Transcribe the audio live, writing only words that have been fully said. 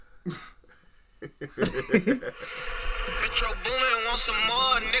Metro Boomin want some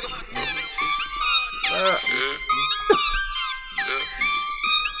more, nigga. Yeah.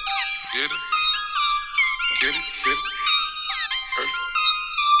 Get it.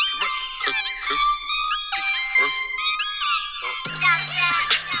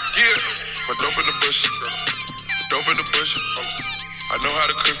 Yeah, my dope in the bush. I know how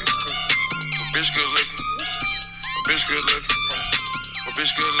to cook it. My bitch good looking.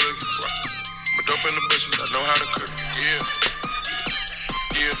 My dope in the bushes. I know how to cook it. Yeah.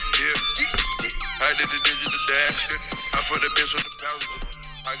 I did the digital dash. I put the bitch on the thousand.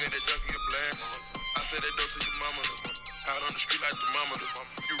 I got that junkie a blast. I said that dope to your mama. Out on the street like the mama.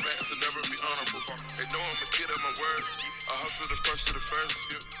 You rats will never be honorable. They know I'm a kid of my word. I hustle the first to the first.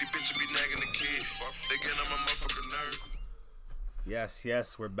 These bitches be nagging the kid. They get on my motherfucking nerves.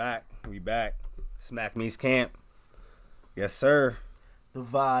 Yes, we're back. We back. Smack Me's Camp. Yes, sir. The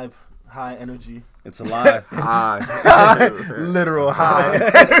vibe, high energy. It's alive. Literal high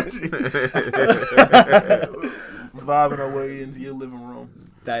energy. Vibing our way into your living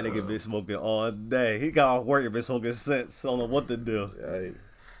room. That nigga been smoking all day. He got off work and been smoking since. Don't know what to do. Right.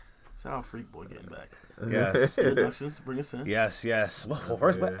 Shout out Freak Boy getting back. Yes. Introductions, bring us in. Yes. Well,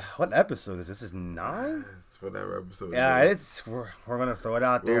 first, what episode is this? This is 9? It's whatever episode. Yeah, we're gonna throw it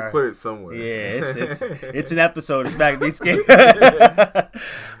out there. We'll put it somewhere. Yeah, it's an episode of Smack Me's Camp.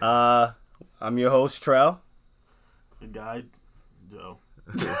 I'm your host, Trell. The guy, Joe.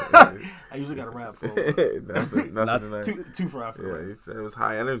 I usually got a rap for him. Nothing Two for Africa. Yeah, he said it was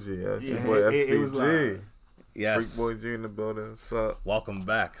high energy. Yeah, it was like, yes. Freak Boy G in the building. What's up? Welcome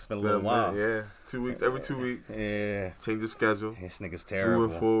back. It's been a little while. Yeah, 2 weeks. Every 2 weeks. Yeah. Change the schedule. This nigga's terrible.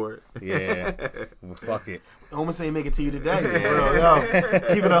 Moving forward. Yeah. Well, fuck it. Almost ain't make it to you today. Bro. Yo,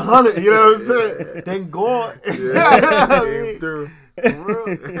 keep it 100. You know what I'm saying? Thank God. Yeah. Came through. For real.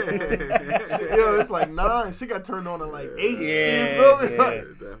 Yo, it's like 9. She got turned on at like 8. Yeah, you feel me? yeah.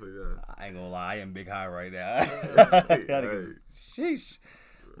 It definitely does. I ain't gonna lie, I am big high right now. Right. Sheesh.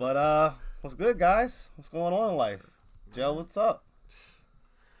 But what's good, guys? What's going on in life? Joe, what's up?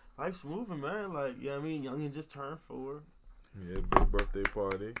 Life's moving, man. Like, you know what I mean? Youngin just turned 4. Yeah, big birthday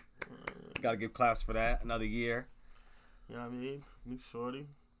party. Gotta give claps for that. Another year. You know what I mean? New shorty.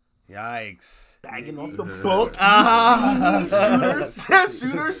 Yikes. Bagging off the book.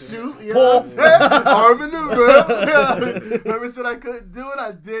 Shooters shoot. You know what I'm saying? Arm in the rim. Remember said I couldn't do it?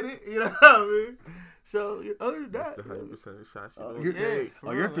 I did it. You know what I mean? So, other than that. That's 100% shot.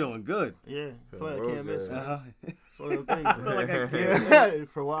 You're feeling good. Yeah. I feel like I can't miss. Uh-huh. It's one of them things.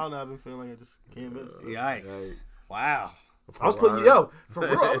 For a while now, I've been feeling like I just can't miss. Yikes. Wow. I was putting you, for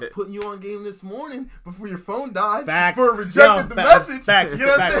real, I was putting you on game this morning before your phone died. Facts. For rejected the message. Facts. You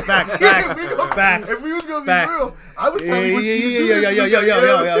know what I'm saying? Facts. If we was going to be real, I would tell you what you do this Yo.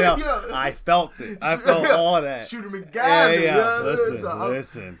 weekend. I felt it. I felt all that. Shooter McGavin. Yeah.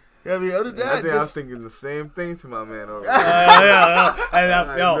 Listen. Yeah, I mean, other than that, I was thinking the same thing to my man over there.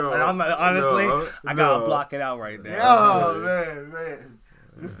 Honestly, I gotta block it out right now. Oh, man.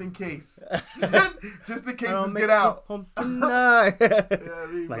 Just in case. just in case this get out. Tonight.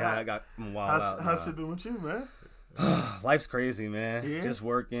 Like, I got wild out. How's it been with you, man? Life's crazy, man. Yeah? Just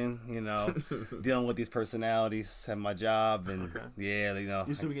working, dealing with these personalities at my job, and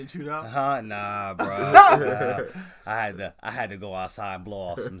You still be getting chewed out? Nah, bro. Nah. I had to go outside and blow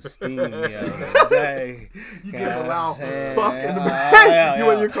off some steam the other day. You gave him a loud fuck in the back. You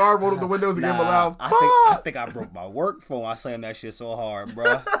in your car, rolled up the windows and gave him a loud fuck. I think I broke my work phone. I slammed that shit so hard,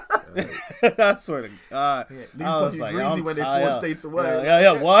 bro. I swear to God. Niggas talk you greasy when they 4 states away.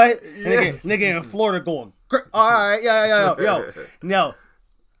 Yeah, what? Nigga in Florida going, all right, yo.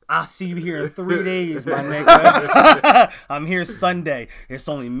 I'll see you here in 3 days, my nigga. I'm here Sunday. It's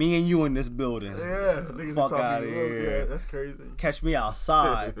only me and you in this building. Yeah, niggas fuck out of here. Yeah, that's crazy. Catch me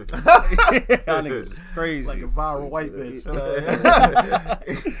outside. Y'all niggas is crazy. Like a viral white bitch.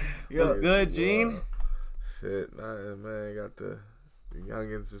 What's good, Gene? Shit, nothing, man. Got the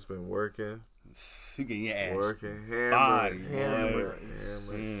youngins just been working. You getting your ass working, hammer.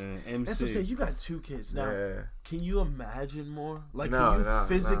 MC. That's what I'm saying. You got 2 kids now. Yeah. Can you imagine more? Like, No, can you no,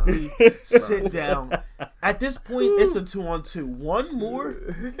 physically sit down? At this point, it's a 2-on-2. One more,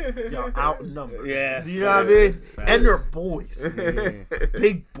 y'all outnumbered. Yeah. Do you know what I mean? Facts. And they're boys,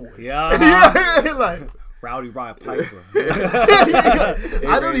 big boys. Yeah. Like. Rowdy Rod Piper.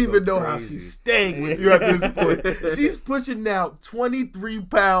 I don't even know how she's staying with you at this point. She's pushing now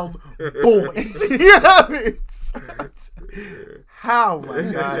 23-pound boys. You know what I mean? How, my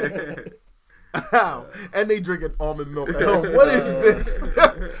God? How? And they drinking almond milk at home. What is this?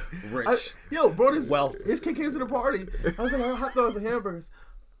 Rich. Bro, wealth. His kid came to the party. I was like, hot dogs and hamburgers.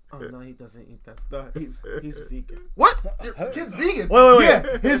 Oh no, he doesn't eat that stuff. He's vegan. What? Your kid's vegan? Wait.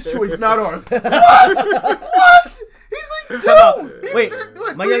 Yeah, his choice, not ours. What? He's like, dude. Wait,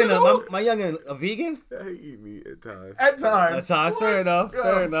 Like, my 3 years youngin, old? my youngin, a vegan? Yeah, he eat meat at times. At times. At times, fair What? enough. Yo,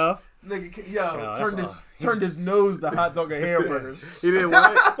 Fair enough. Nigga, that's turned his nose to hot dog and hamburgers. He didn't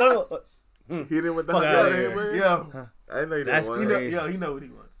want. He didn't want the Fuck hot outta dog here. hamburger. Yo, I didn't know you That's didn't want crazy. it. he know what he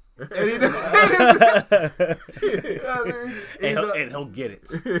wants. And he know, And he'll get it.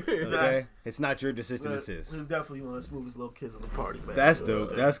 Okay? It's not your decision, it's He was his. definitely one of the smoothest little kids in the party, man. That's It dope.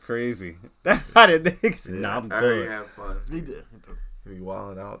 was, That's crazy. How did niggas? Nah, I'm I heard he good. had fun. He did. He be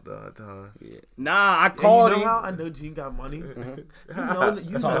wilding out the time. Nah, I And called you know him. how I know Gene got money? You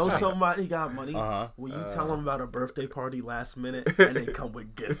That's know awesome. somebody got money Uh-huh. when you tell them about a birthday party last minute and they come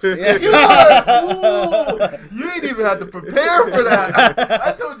with gifts. Ooh, you ain't even have to prepare for that.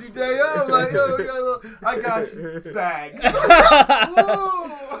 I told you, J.O., like, yo, I got you bags.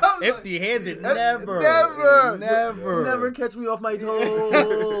 Empty-handed, never. Never catch me off my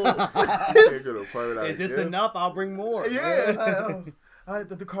toes. Is this enough? I'll bring more. Yeah.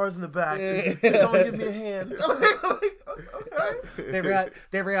 The car's in the back. Can someone give me a hand? Okay.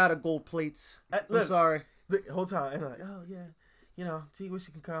 They ran out of gold plates. I'm Look, sorry. The whole time, and like, oh yeah, you know, gee, wish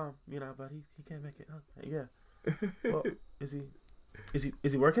he could come, you know, but he can't make it. Okay, yeah. Well, is he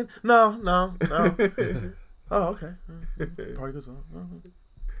working? No. Oh, okay. Party goes on.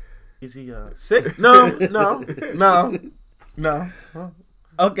 Is he sick? No.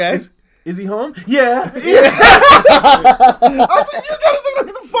 Okay. Is he home? Yeah. I was like, you guys are gonna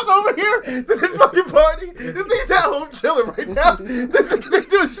get the fuck over here to this fucking party. This nigga's at home chilling right now. This nigga's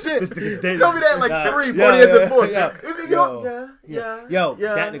doing shit. nigga- Tell me that like Nah. 3, 40 Yeah, years yeah, before. yeah. Is he home? Yeah. Yo,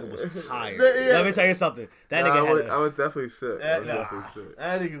 that nigga was tired. Yeah. Let me tell you something. That nigga had I was definitely sick. That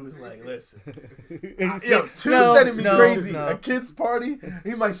nigga was like, listen. a... Yo, two No, sending me no, crazy. no. A kid's party,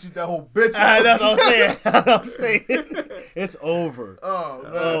 he might shoot that whole bitch. That's what I'm saying. That's what I'm saying. It's over. Oh,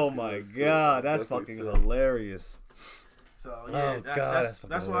 man. Oh my god, that's fucking hilarious. So, yeah, Oh, God, that's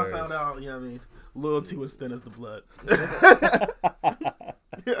that's when I fucking found out, you know what I mean? Loyalty was thin as the blood.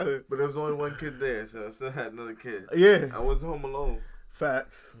 Yeah. But there was only one kid there, so I still had another kid. Yeah. I was home alone.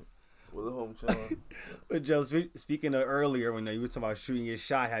 Facts. Was at home chilling. But Joe, speaking of earlier when you were talking about shooting your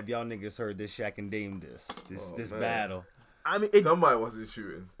shot, have y'all niggas heard this Shaq and Dame this man. battle? I mean, Somebody wasn't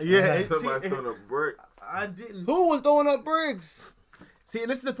shooting. yeah. Somebody throwing a brick. I didn't. Who was throwing up bricks? See, and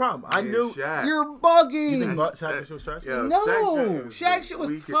this is the problem. I knew. Shaq. You're bugging. You think Shaq was trash? Yeah, No, Shaq Shaq shit was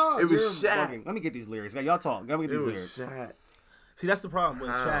weak. tough. It was You're Shaq. bugging. Let me get these lyrics. Y'all talk. Let me get It these was lyrics. Shaq. See, that's the problem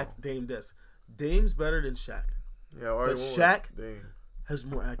with How? Shaq, Dame, this. Dame's better than Shaq. Yeah, already But won. Shaq- Damn. Has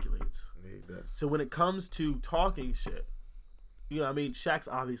more accolades. Yeah, that's- So when it comes to talking shit, you know what I mean? Shaq's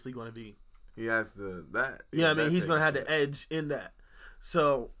obviously going to be, He has that. you know what I mean? that He's thing going to have shit. the edge in that.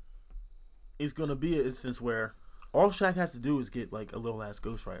 So it's going to be an instance where all Shaq has to do is get like a little ass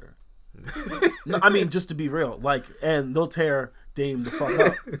ghostwriter. No, I mean, just to be real, like, and they'll tear Dame the fuck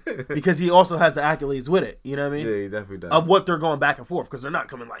up because he also has the accolades with it. You know what I mean? Yeah, he definitely does. Of what they're going back and forth, because they're not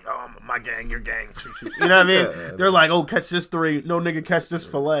coming like, oh, my gang, your gang, shoot, shoot. You know what I mean? Yeah, They're like, oh, catch this 3, no nigga, catch this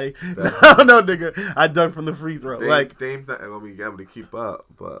fillet. No nigga, I dug from the free throw. Like, Dame's not gonna be able to keep up,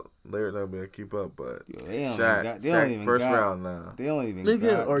 but Larry's not gonna be able to keep up. But They don't Shaq, even got- they don't Shaq even first got- round now. They don't even.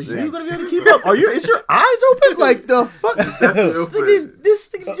 nigga, got are Shaq. you gonna be able to keep up? Is your eyes open? Like the fuck? This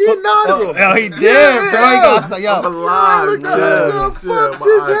nigga Gene nodded. Oh, he did, bro. He got some, I'm yo. alive. look man. at the Shit, fuck my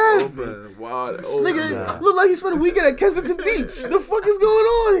just eyes happened. open, wide This open. nigga look like he spent a weekend at Kensington Beach. The fuck is going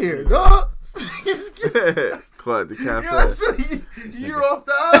on here, dog? Club the Yo, I cafe. said you're off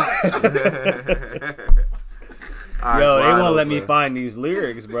the eye. Yo, they won't let me find these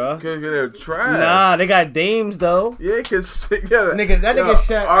lyrics, bro. Cause they're trash. Nah, they got Dames though. Yeah, cause Nigga, that nigga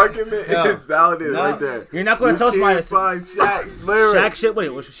Shaq- argument Yo. is validated Nah, right there. you're not gonna tell somebody to to- find Shaq's lyrics. Shaq shit. Wait,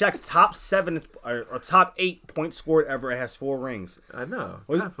 was Shaq's top 7 or top 8 points scored ever has 4 rings. I know.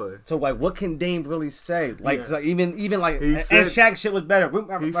 What- Definitely. So like, what can Dame really say? Like, Yeah. so even like, He and said- Shaq shit was better.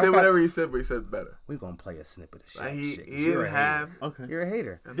 He said whatever he said, but he said better. We gonna play a snippet of Shaq Like he shit. didn't have. Okay. You're a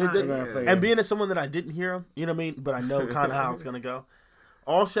hater. Yeah. And being as someone that I didn't hear him, you know what I mean? But I know kind of how it's going to go.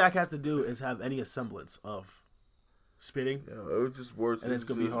 All Shaq has to do is have any semblance of spitting. It was just words. And it's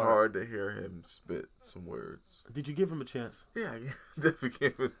gonna just be hard. hard to hear him spit some words. Did you give him a chance? Yeah, definitely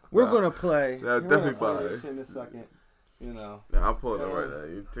gave it. We're gonna play. Yeah, we're gonna definitely play buy this it. shit in a second. You know. Yeah, I'll pull it up right now.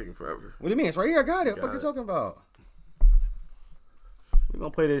 You're taking forever. What do you mean? It's right here. I got it. What the fuck Got you it. talking about? We're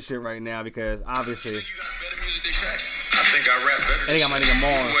gonna play this shit right now because obviously. You got better music than Shaq? I think I rap better I than think I my nigga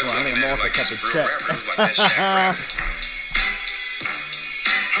Maul in front. I think Maul like kept the he's a real check. rapper. It was like that Shaq rapping.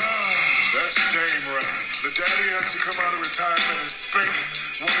 That's Dame rapping. The daddy had to come out of retirement and spank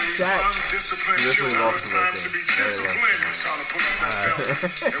one of Discipline, He chill, definitely lost it's him right time to be there. disciplined. It's time to put on that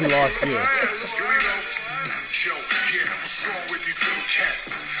belt. He lost you. Here we go. Yo, yeah, what's wrong with these little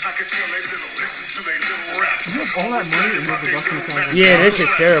cats? I can tell they little, listen to they little raps. You have all that money in your production sound. Yeah, this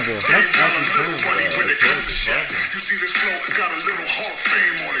shit's terrible. Dame got a little money when it comes to Shaq. You see this flow, got a little Hall of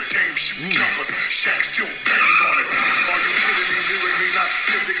Fame on it. Dame shooting jumpers, Shaq still bang on it. Are you kidding me, lyrically, not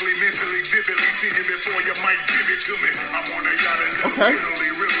physically, mentally, vividly? Seen it before, you might give it to me. I'm on a yacht and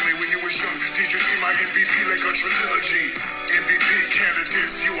literally, really, when you was young. Did you see my MVP like a trilogy? MVP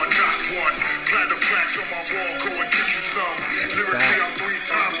candidates, you are not one. Platinum plaques on my wall, go and get you some. Lyrically, I'm 3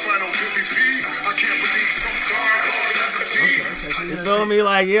 times finals MVP. I can't believe some guard audacity. You feel me?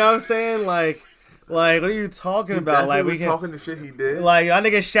 Like, you know what I'm saying? Like, what are you talking about? Like, we was can talking the shit he did. like, my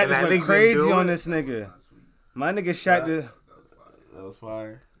nigga Shaq And just that went nigga crazy do on it. this nigga. My nigga Shaq just. That was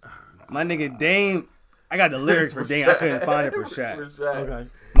fire. My nigga Dame, I got the lyrics for Dame. I couldn't find it for Shaq. Okay.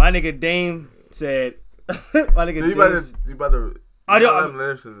 My nigga Dame said, my nigga So Dame. you about to. I do- All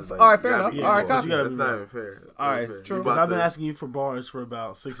right, fair enough. Yeah, All right, because copy. you gotta That's be not right. even fair. All right, That's true. You Because about I've been to- asking you for bars for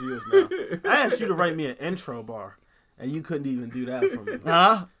about 6 years now. I asked you to write me an intro bar, and you couldn't even do that for me.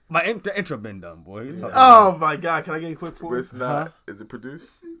 Huh? My intro been done, boy. What you talking about? Oh my god! Can I get a quick But four? it's not. Is it produced?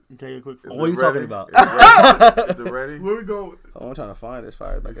 Can I get a quick four? What are you talking about? Is it ready? Is it ready? Where we going? Oh, I'm trying to find this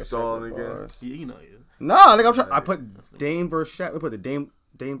fire back You at stalling Shaq again? bars. Yeah, you know you. Nah, I think I'm trying. I put Dame versus Shaq. We put the Dame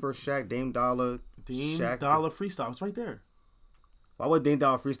versus Shaq. Dame Dollar. Dean Shaq. Dollar freestyle. It's right there. Why would Dame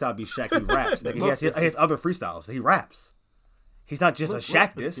Dollar freestyle be Shaq? He raps. Nigga. He has other freestyles. He raps. He's not just a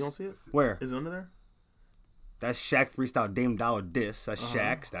Shaq diss. You don't see it? Where? Is it under there? That's Shaq freestyle Dame Dollar diss. That's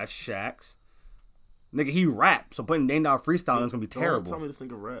Shaq's. That's Shaq's. Nigga, he raps. So putting Dame Dollar freestyle in is gonna be Don't terrible. tell me this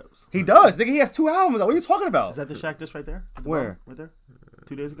nigga raps. He does. Nigga, he has 2 albums. What are you talking about? Is that the Shaq diss right there? At the Where? bottom? Right there?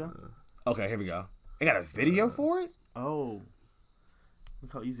 2 days ago? Okay, here we go. They got a video for it? Oh.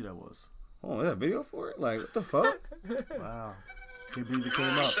 Look how easy that was. Oh, there's a video for it? Like, what the fuck? Wow. Can't believe it came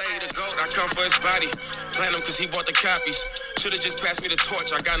up. Say the goat, I come for his body. Platinum cause he bought the copies. Should've just passed me the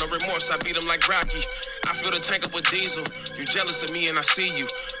torch. I got no remorse, I beat him like Rocky. I fill the tank up with diesel. You jealous of me and I see you.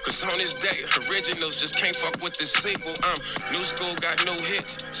 Cause on this day, originals just can't fuck with this sequel. New school got new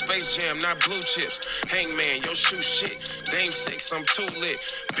hits. Space Jam, not blue chips. Hangman, yo shoe shit. Dame 6, I'm too lit.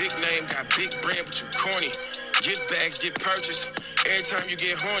 Big name, got big brand, but you corny. Gift bags get purchased. Every time you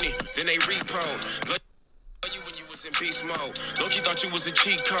get horny, then they repo. You when you was in beast mode. Loki thought you was a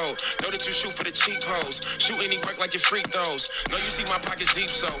cheat code. Know that you shoot for the cheap hoes. Shoot any work like your freak those. Know you see my pockets deep,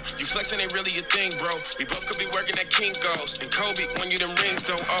 so you flexing ain't really a thing, bro. We both could be working at Kinko's. And Kobe, when you them rings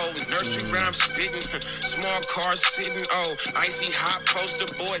don't owe. Nursery rhyme spitting. Small cars sitting, oh. Icy hot poster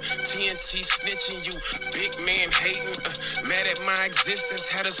boy. TNT snitching you. Big man hating. Mad at my existence.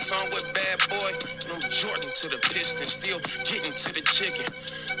 Had a song with Bad Boy. And I'm Jordan to the Pistons. Still getting to the chicken.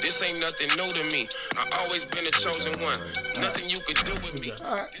 This ain't nothing new to me. I always been a chosen one. Nothing you could do with me.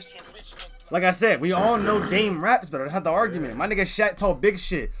 This one rich, Like I said, we all know Dame raps better. That's not the argument. My nigga Shaq told big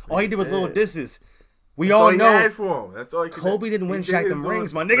shit. All he did was little disses. We That's all all he know had for him. That's all he could Kobe didn't he win did Shaq his them own-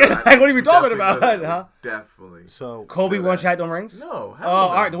 rings, my nigga. Like, what are we talking about? Definitely. Huh? Definitely. So, Kobe won Shaq them rings? No. Oh,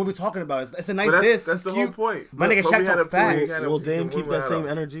 all right. Then what we talking about? It's a nice But diss. that's It's the cute. whole point. My But nigga Kobe Shaq had talk a point. He facts. had a- will he Dame could keep win that same out.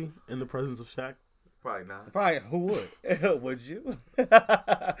 energy in the presence of Shaq? Probably not. Probably, who would? Would you?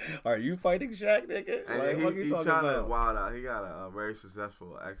 Are you fighting Shaq, nigga? And Like, what he you talking trying to about? wild out. He got a very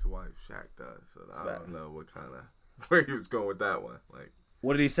successful ex-wife, Shaq does. So I Fact. don't know what kind of where he was going with that one. Like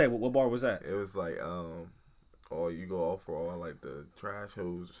What did he say? What bar was that? it was like, or you go off for all like the trash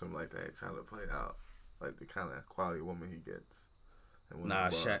hoes or something like that. Trying to play out like the kind of quality woman he gets. And Nah,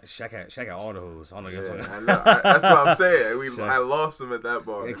 wins the bar. Shaq had all the hoes. I don't know what you're Yeah, talking I know. That's what I'm saying. Shaq. I lost him at that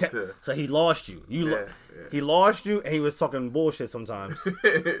bar. too. So he lost you. Yeah. He lost you, and he was talking bullshit sometimes,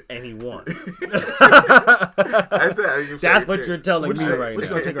 and he won. That's what you're telling me right What you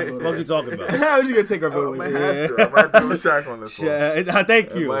now. gonna take our vote What away? you talking about? How you gonna take our vote I away? might have to. I might do a Shaq on this one.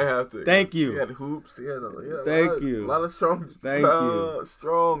 Thank I you. might have to. Thank He you. had hoops. He had a Thank lot of, you. A lot of strong. Thank you.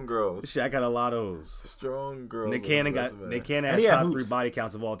 Strong girls. Shaq had a lot of those. Strong girls. Nick on Cannon the got resume. Nick Cannon And has he had top hoops. 3 body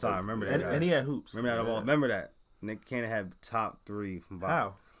counts of all time. Remember that? And he had hoops. Remember that of all. Remember that. Nick Cannon had top 3 from body.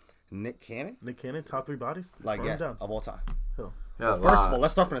 How? Nick Cannon? Nick Cannon, top 3 bodies? Like Run yeah, them down. of all time. Hell. He had a First lot. of all,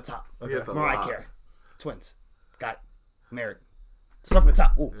 let's start from the top. He had a Mariah lot. Carey, twins, got it. Married. Start from the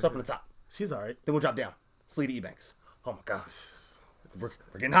top. Ooh, start from the top. She's alright. Then we'll drop down. Sleety Ebanks. Oh my God, we're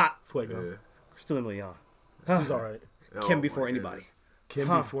getting hot. Fuego. Yeah. Christina Milian. She's alright. Kim Oh, before my anybody. Kim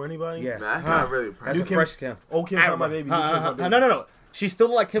Huh. before anybody? Yeah. That's not really That's impressive. a Kim- fresh Kim. Oh, Kim's not my baby. New Kim's my baby. No. She still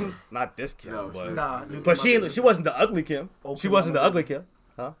look like Kim. Not this Kim, No, but, Nah, New but Kim, my she wasn't the ugly Kim. Oh, She Kim wasn't not the my ugly Kim.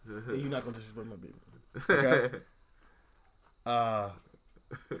 Huh? baby. Yeah, you're not gonna disrespect my baby. Okay.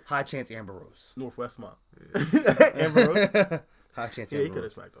 High chance Amber Rose. Northwest Mom. Amber Rose. High chance Yeah, Amber he could have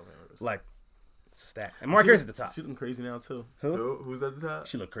Rose. smacked off Amber Rose. Like, it's a stat. And Mariah Carey's at the top. She's looking crazy now too. Who's at the top?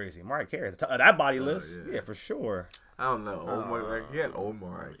 She looked crazy. Mariah Carey at the top of that body list. yeah. Yeah, for sure. I don't know. He had old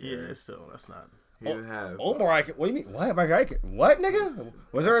Mariah Carey. Yeah, still that's not. He didn't have. Oh, Mariah Carey. What do you mean? What? Mariah Carey? What, nigga?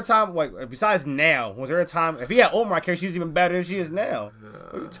 Was there a time, like, besides now, was there a time, if he had old Mariah Carey, she's even better than she is now?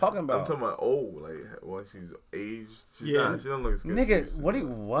 What are you talking about? I'm talking about old, like when she's aged. She don't look as good. Nigga, what do you,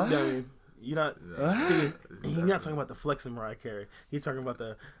 what? No, you're not. See, he's not talking about the flexing Mariah Carey. He's talking about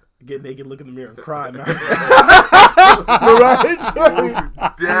the get naked, look in the mirror, and cry. Mariah Carey.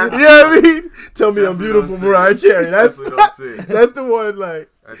 Yeah, I mean, tell me I'm beautiful, Mariah Carey. That's the one. Like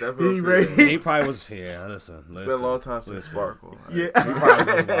he probably was. Yeah, listen. It's been a long time since Sparkle. Yeah, he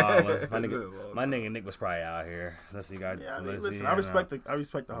probably was wildin'. My nigga Nick was probably out here. Listen, you got. Yeah, I mean, listen, I respect the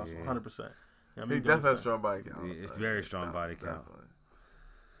hustle, 100%. I mean, He definitely has a strong body count. It's very strong body count. Definitely.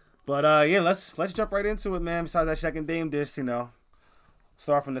 But yeah, let's jump right into it, man. Besides that Shaq and Dame dish,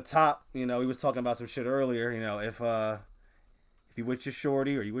 start from the top. We was talking about some shit earlier. If you with your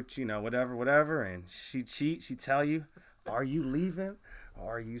shorty or you with whatever, and she cheat, she tell you, are you leaving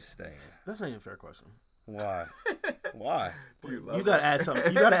or are you staying? That's not even a fair question. Why? Why? You gotta add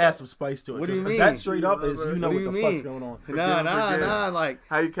something. You gotta add some spice to it. What do you mean? That straight up is What what do you the fuck's going on. Nah. Like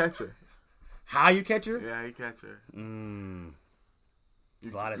How you catch her? how you catch her? Yeah, how you catch her?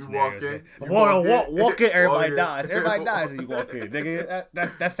 There's a lot of You scenarios. walk in, Walk in, everybody walk in. dies. Everybody dies if you walk in. Nigga,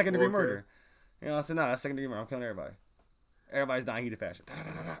 that's second degree murder. I said, no, that's second degree murder. I'm killing everybody. Everybody's dying heat of fashion.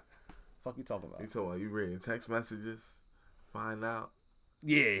 Fuck you talking about? You talking about you reading text messages? Find out.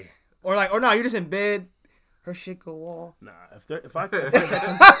 Yeah. Or no, you're just in bed. Her shit go off. Nah, if I catch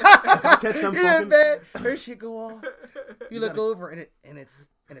them You're in fucking, bed. Her shit go off. You look over and it's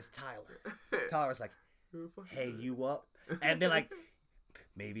Tyler. Tyler's like, hey, you up? And then like,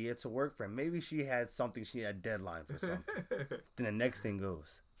 maybe it's a work friend. Maybe she had something. She had a deadline for something. Then the next thing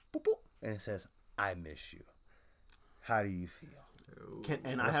goes, boop, boop, and it says, I miss you. How do you feel?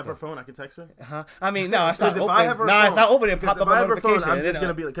 I have her phone. I can text her. Huh? I mean, no, it's not If open. I have her No, phone, it's not open. It because popped up if I on have her phone, notification. I'm just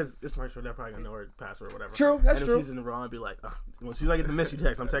gonna be like, because this my sure they're probably gonna know her password or whatever. True, that's and true. if she's in the wrong, I'd be like, when she's like, get the miss you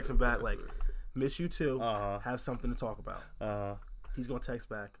text, I'm texting back like, miss you too. Have something to talk about. He's gonna text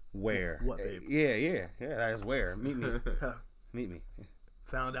back. Where? What, babe? Yeah. That is where. Meet me. Meet me.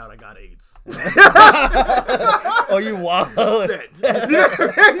 Found out I got AIDS. Oh, you wild. Let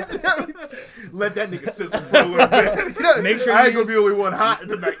that nigga sit for a little bit. Make sure I ain't you gonna be the only one hot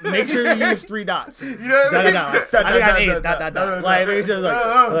tonight. Make sure you use 3 dots. You know what I mean? I got 8. Dot. Like, make sure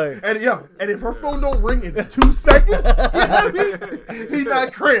like. And if her phone don't ring in 2 seconds, you know what I mean? He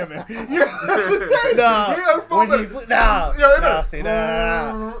not cramming. You know what I'm saying?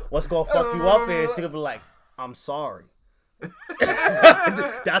 Nah. What's gonna fuck you up is she gonna be like, I'm sorry.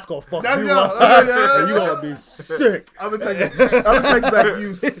 That's gonna fuck you up. And you gonna be sick. I'm gonna text back,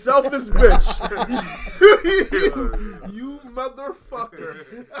 you selfish bitch. you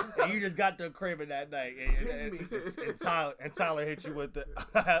motherfucker. And you just got to crib that night. And Tyler hit you with the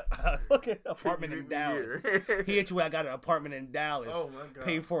fucking apartment in Dallas. He hit you with, I got an apartment in Dallas. Oh my God.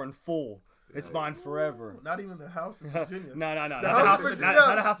 Paid for in full. It's mine forever. Not even the house in Virginia. No. The Not house in Virginia.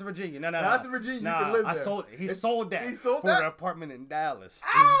 not the house in Virginia. No. The house in Virginia, you can live there. He sold that He sold for that? an apartment in Dallas.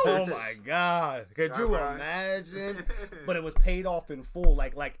 Ouch! Oh my God. Could you Right. imagine? But it was paid off in full.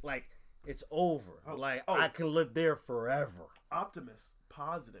 Like it's over. I can live there forever. Optimist.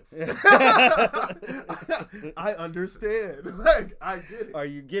 Positive. I understand. Like, I get it. Are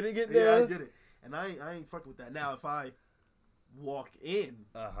you getting it, Yeah, I man? get it. And I ain't fucking with that. Now, if I walk in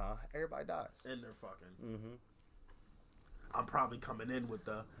Everybody dies. and they're fucking, I'm probably coming in with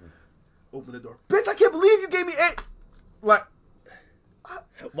the open the door. Bitch, I can't believe you gave me 8. Like,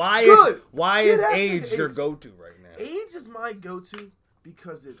 Why Good. is Get age after your AIDS. go-to right now? age is my go-to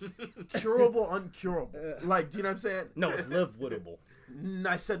because it's curable, uncurable. Like, do you know what I'm saying? No, it's live-wittable.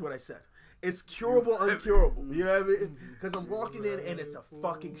 I said what I said. It's curable, uncurable. You know what I mean? Because I'm walking in and it's a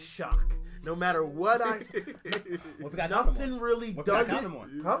fucking shock. No matter what I say, What if we got nothing really What if we got does it. condom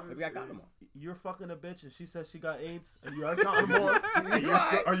on? Huh? If we got condom on? You're fucking a bitch and she says she got AIDS and you are condom on.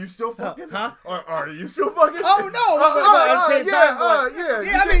 Are you still fucking? Huh? Or are you still fucking? Oh, no. At the same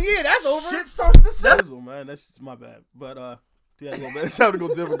time, yeah. that's over. Shit starts to sizzle, man. That's just my bad. But yeah, man, it's time to go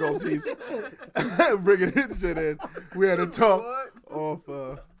difficulties. Bringing this shit in. We had a talk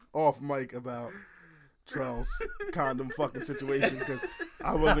off mic about Trell's condom fucking situation because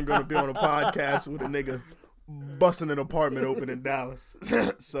I wasn't gonna be on a podcast with a nigga busting an apartment open in Dallas.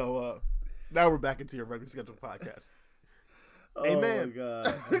 So now we're back into your regular scheduled podcast. Amen. Oh,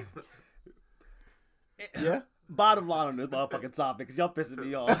 my God. Yeah. bottom line on this motherfucking topic, because y'all pissing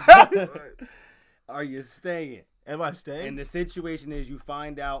me off. Are you staying? Am I staying? And the situation is you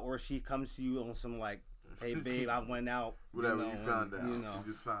find out, or she comes to you on some like, hey babe, I went out. Whatever you found out. You know,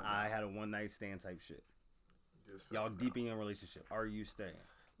 You just found I out. had a one night stand type shit. Just Y'all found deep in your relationship. Are you staying?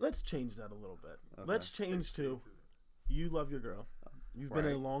 Let's change that a little bit. Okay. Let's change to you love your girl. You've been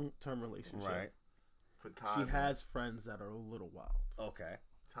in a long-term relationship. Right. For She time. has friends that are a little wild. Okay.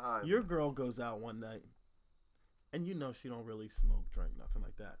 time. Your girl goes out one night, and you know she don't really smoke, drink, nothing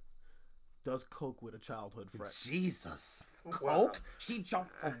like that. Does coke with a childhood friend. Jesus. Wow. Coke? She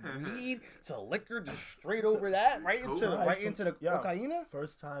jumped from weed to liquor, just straight over that, right into the Yo, cocaine.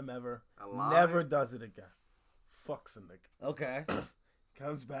 First time ever. A lie? Never does it again. Fucks a nigga. Okay.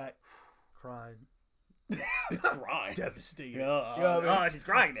 Comes back, crying, Crying. devastated. Yeah, You know what I mean? she's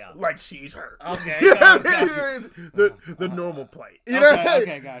crying now. Like she's hurt. Okay. got Got you. the normal plight. You know?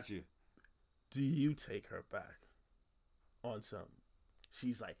 Okay, got you. Do you take her back on some?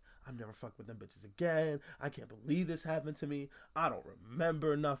 She's like, I'm never fuck with them bitches again. I can't believe this happened to me. I don't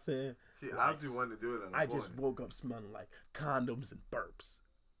remember nothing. She obviously wanted to do it on I the just morning. woke up smelling like condoms and burps.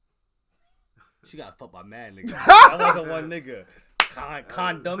 She got fucked by mad niggas. That wasn't one nigga.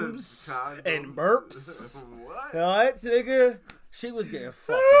 Condoms and burps. What? What, nigga? She was getting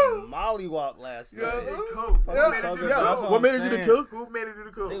fucking mollywop last night. Hey, Coke. Who Yeah, made her do the yeah, coke? what made her do the saying. coke? Who made her do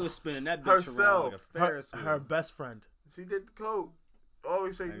the coke? They was spinning that bitch around like a Ferris wheel. Her best friend. She did the coke.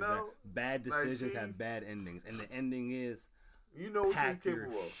 Always say Exactly. no. Bad Like decisions she- have bad endings, and the ending is You know what she's pack your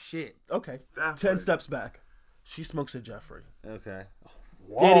capable of. shit. Okay. That's 10 right. steps back. She smokes a Jeffrey. Okay.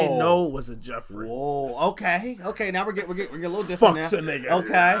 Didn't know it was a Jeffrey. Whoa. Okay. Okay. Now we're getting a little different Fucks now. a nigga.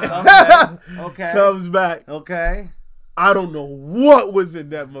 Okay. Okay. Comes back. Okay. I don't know what was in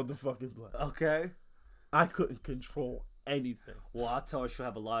that motherfucking blood. Okay. I couldn't control anything. Well, I'll tell her she'll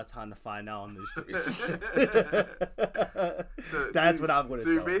have a lot of time to find out on the streets. So That's you- what I'm gonna So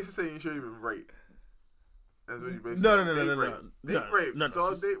you're tell her. basically saying you shouldn't even rape. That's what you basically No, saying. no, no, Date no, no, rape. no. Date No, rape. no, It's no, all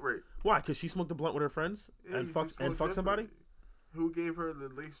she's- date rape. Why? Because she smoked a blunt with her friends Yeah, and you fucked just smoke somebody? different. Who gave her the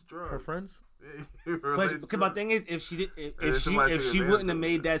laced drug? Her friends? But because my thing is, if she did, And somebody if took she advantage wouldn't have of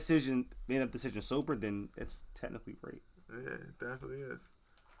made that decision sober, then it's technically rape, Yeah, it definitely is.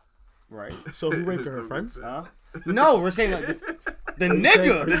 right? So who raped her? Her friends? Huh? No, we're saying like the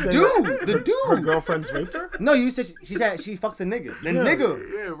nigga, Are you the saying dude, Her girlfriends raped her? No, you said she said she fucks a nigga. The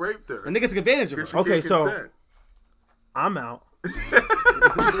nigga, Yeah, raped her. the nigga took advantage of her. She Okay, gave so- consent. I'm out.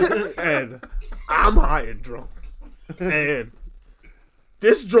 And I'm high and drunk. And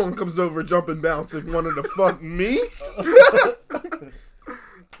this drunk comes over jumping, bouncing, wanting to fuck me.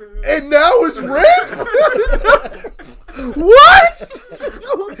 And now it's rape?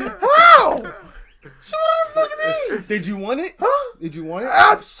 What? How? She wanted to fuck me. Did you want it? Huh? Did you want it?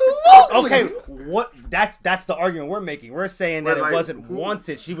 Absolutely. Okay, what? That's the argument we're making. We're saying that But, it like, wasn't who-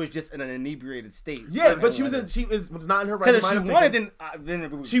 wanted. She was just in an inebriated state. Yeah, but she was not in her right Because if mind. she of wanted, thinking-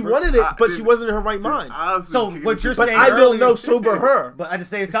 then she wanted it, but she then- wasn't in her right mind. Obviously, So she what was you're just- But saying I don't earlier- know sober her. But at the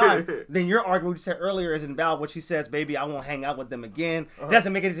same time, then your argument, what you said earlier, is invalid. What she says, baby, I won't hang out with them again.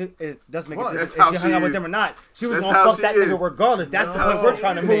 Doesn't make it. It doesn't make Well, it that's if how she she hung out with is. them or not. She was That's gonna how fuck she that is. nigga regardless. That's the point we're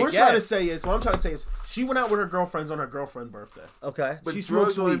trying to What make. we're trying to yes. say is, what I'm trying to say is, she went out with her girlfriends on her girlfriend's birthday. Okay. But She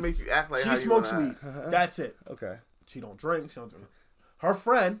drugs smokes only weed. make you act like She how you smokes wanna weed. act. That's it. Okay. She don't drink. She don't drink. Her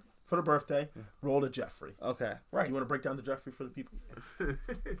friend for the birthday rolled a Jeffrey. Okay. Right. Do you want to break down the Jeffrey for the people? Do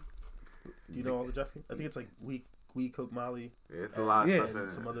you know all the Jeffrey? I think it's like weed, coke, Molly, Yeah, it's a lot of Yeah, stuff in and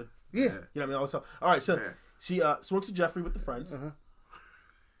it. some other. Yeah. You know what I mean? All this stuff. All right. So Yeah. she smokes a Jeffrey with the friends.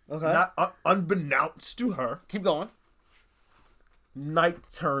 Okay. Not unbeknownst to her. Keep going. Night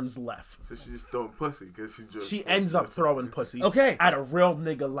turns left. So she's just throwing pussy because she just. She ends up throwing pussy. Okay. At a real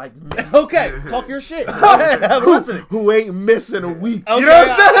nigga like me. Okay. Talk your shit. I'm listening. who ain't missing a week. Okay, You know what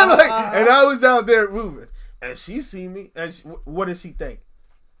I'm saying? Like, and I was out there moving, and she see me, and what does she think?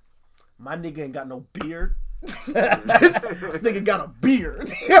 My nigga ain't got no beard. this nigga got a beard.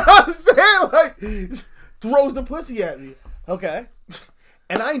 You know what I'm saying? Like, throws the pussy at me, Okay.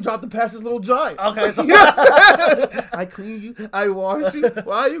 and I ain't dropped the past his little giant. Okay, so- You know what I'm saying? I clean you, I wash you.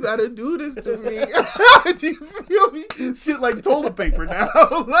 Why you gotta do this to me? Do you feel me? Shit like toilet paper now.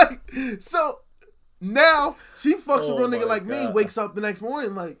 Like, so now she fucks a Oh real nigga my like me, God. wakes up the next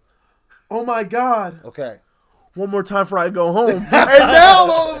morning like, oh my God, Okay. one more time before I go home. And now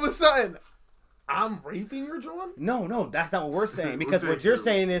all of a sudden, I'm raping her, John? No, that's not what we're saying. We're Because saying what you're your-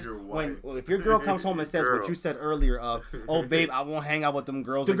 saying is your when wife. if your girl comes home and says what Girl. you said earlier of, oh babe, I won't hang out with them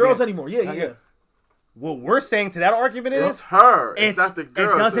girls. The again. girls anymore. Yeah. What we're saying to that argument It's is her. It's not the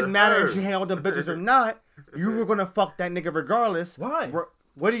girl. It it's doesn't matter her. if she hang out with them bitches or not. You were gonna fuck that nigga regardless. Why?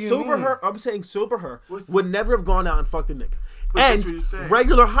 What do you sober mean? her, I'm saying sober her What's- would never have gone out and fucked a nigga. But And that's what you're saying.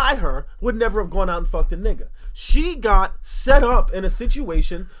 regular high her would never have gone out and fucked a nigga. She got set up in a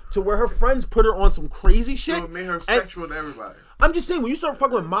situation to where her friends put her on some crazy shit. So it made her and- sexual to everybody. I'm just saying, when you start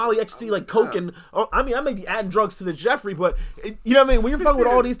fucking with Molly, ecstasy, like coke, and I mean, I may be adding drugs to the Jeffrey, but you know what I mean. When you're fucking with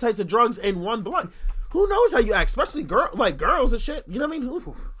all these types of drugs in one blunt, who knows how you act? Especially girls and shit. You know what I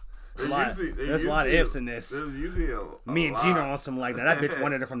mean? There's a lot of ifs in this. There's usually Me and Gina on some like that. That bitch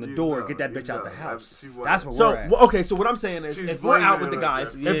wanted her from the door. Get that bitch out the house. That's what So we're at. okay, so what I'm saying is, She's if we're out with the blaming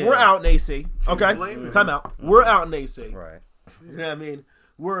guys, her. if Yeah. we're out in AC, okay, blaming her. time out. We're out in AC. Right. You know what I mean?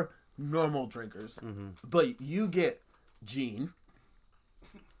 We're normal drinkers, but you get Gene,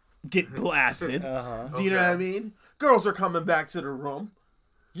 get blasted. Do you know what I mean? Girls are coming back to the room.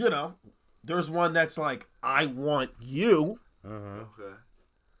 You know, there's one that's like, I want you. Okay.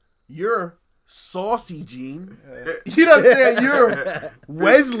 You're saucy Gene. You know what I'm saying? You're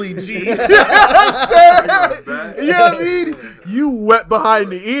Wesley Gene. You know what I mean? You wet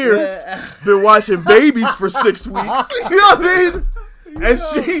behind the ears. Been watching babies for 6 weeks. You know what I mean? And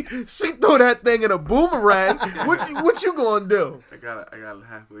she throw that thing in a boomerang. What you gonna do? I gotta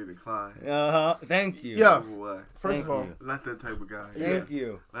happily decline. Thank you. Yeah. Move away. First Thank of all, you. Not that type of guy. Thank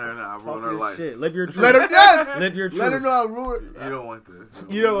you. No, I Talk ruined her your life. shit. Live your truth. let her Live your truth. Let her know I ruined. You don't want this.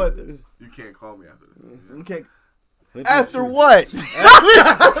 You know what? This? You can't call me after this. Okay. Live your After truth. what?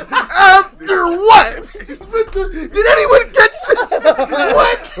 After what? Did anyone catch this?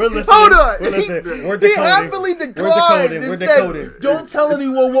 What? We're listening. Hold on. We're listening. We're He decoding. happily We're declined decoding. and We're said, decoding. "Don't tell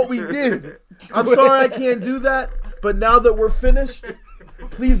anyone what we did." I'm sorry I can't do that, but now that we're finished,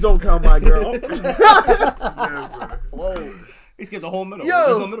 please don't tell my girl. Whoa. He skipped the whole middle. Yo,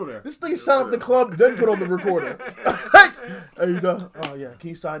 There's no middle there. this thing shut up the club, then put on the recorder. Hey, you done? Oh yeah, can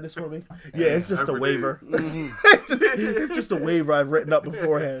you sign this for me? Yeah, it's just a Every waiver. It's just a waiver I've written up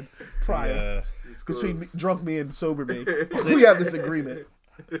beforehand, prior. Between me, drunk me and sober me. We have this agreement.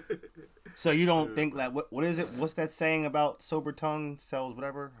 So you don't think that what is it? What's that saying about sober tongue sells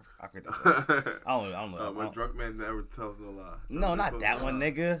whatever? I forget that. I don't know. When drunk man never tells no lie. No, not that one,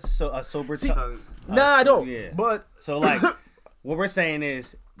 nigga. So a sober tongue. Tongue- Nah, I don't. yeah. But So like, what we're saying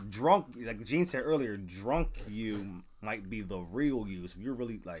is, drunk. Like Gene said earlier, drunk you might be the real you. So you're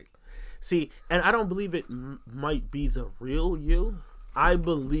really like, see, and I don't believe it might be the real you. I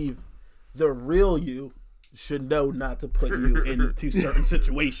believe the real you should know not to put you into certain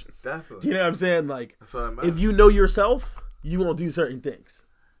situations. Definitely. Do you know what I'm saying? Like, That's what I meant. if you know yourself, you won't do certain things.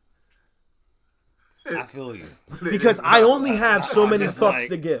 I feel you. Because I only have so many Just fucks like-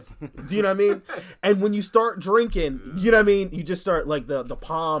 to give. Do you know what I mean? And when you start drinking, you know what I mean? You just start, like, the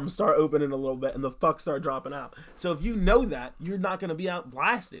palms start opening a little bit and the fucks start dropping out. So if you know that, you're not going to be out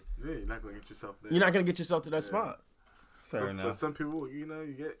blasted. Yeah, you're not gonna get yourself there. You're not going to get yourself to that spot. Fair But enough. some people, you know,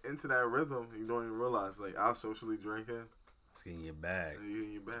 you get into that rhythm, you don't even realize. Like, I was socially drinking, It's getting your bag. and you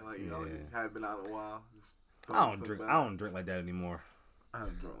in your bed, like, you know, Yeah. you hadn't been out in a while. Just I throwing don't some drink. back. I don't drink like that anymore. I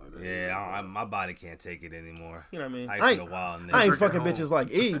haven't drunk like that. Yeah, my body can't take it anymore. You know what I mean? I I used to ain't, be a wild nigga. I ain't Drink at fucking home. bitches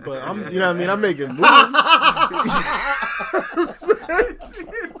like E, but I'm, you know what I mean? I'm making moves.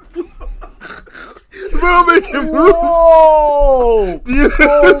 But I'm making moves. Whoa! Do you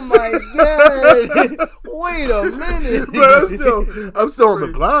Oh my god! Wait a minute! But I'm still on the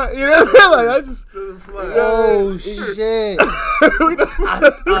block. You know what I mean? Like, I just, Oh shit!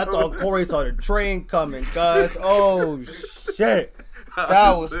 I thought Corey saw the train coming, cuz. Oh shit!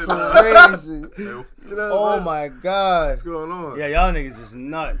 That was crazy. You know, Oh my god! what's going on? Yeah, y'all niggas is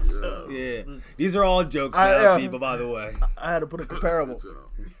nuts. Yeah, these are all jokes I now, am. people. By the way. I had to put a comparable.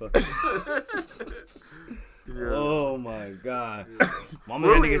 Oh my god! My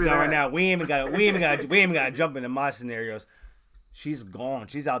man niggas down right now. We ain't even got to jump into my scenarios. She's gone.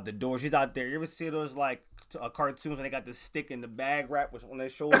 She's out the door. She's out there. You ever see those like cartoons when they got the stick in the bag wrap on their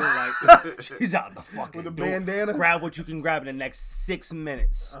shoulder? Like she's out the fucking With a door. bandana? Grab what you can grab in the next 6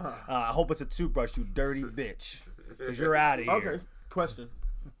 minutes. I hope it's a toothbrush, you dirty bitch, because you're out of here. Okay, question.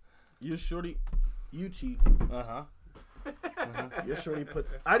 Your shorty, you cheat. Your shorty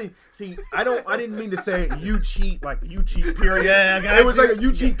puts. I didn't mean to say you cheat like you cheat. Period. Yeah, I got it was you. like a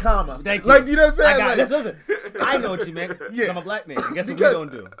you cheat comma. Thank you. Like, you know what I'm saying? I got Like, listen. I know what you meant. Yeah. I'm a black man. Guess what we Because-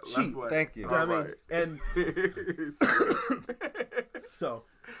 don't do? cheat. Right. Thank you. You know what I mean? Right. And so,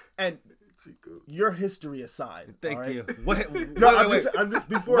 and your history aside. Thank all right? you. What? No, I'm just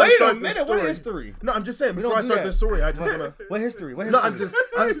before I Wait a start minute. this What story. history? No, I'm just saying We before I don't do start that. this story, I just wanna. What history? What No, history?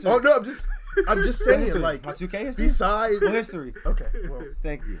 I'm just saying history? like My 2K history? besides. What history? Okay, well,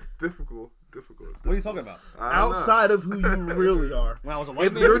 Thank you. Difficult. What are you talking about? I don't know. outside of who you really are. When I was a white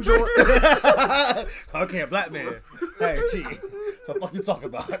If man? you're joining, Okay, black man. Hey, gee. So fuck you talking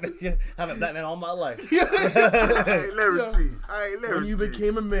about? I haven't done that all my life. I ain't never cheat. I ain't never When you cheat.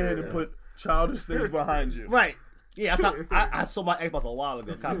 became a man and put childish things behind you. Right. Yeah, I sold my Xbox a while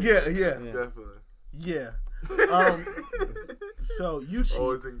ago. Yeah. Definitely. Yeah. So you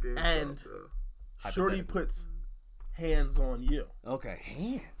Always cheat, in game and stuff, Shorty Hypothetical. puts hands on you. Okay,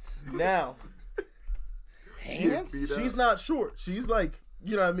 hands. Now, Hands? beat up. she's not short. She's like,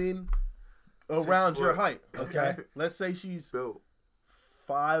 you know what I mean, around your foot. height. Okay. Let's say she's Built.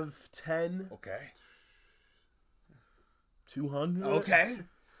 5'10", Okay. 200. Okay.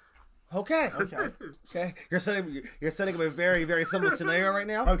 Okay. Okay. You're setting up a very, very similar scenario right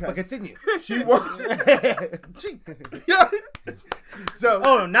now. Okay. But continue. She walks. Yeah. So.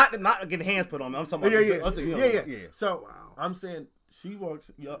 Oh, not getting hands put on me. I'm talking about Yeah. So Wow. I'm saying she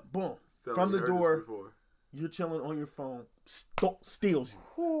walks. Yeah. Boom. So From you the heard this door. before. You're chilling on your phone. Steals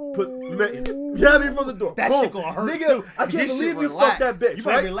you. Yeah, I mean from the door. That Boom. shit gonna hurt nigga, too. I can't This believe shit you relax. fucked that bitch. You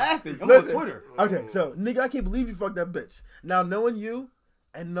better right? be laughing. I'm Listen. on Twitter. Okay, so nigga, I can't believe you fucked that bitch. Now knowing you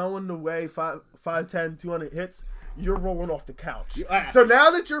and knowing the way 5'10", 200 hits, you're rolling off the couch. So now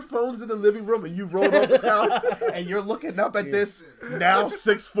that your phone's in the living room and you rolled off the couch and you're looking up at this now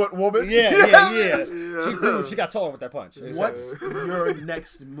 6-foot woman. Yeah. She grew. She got taller with that punch. What's your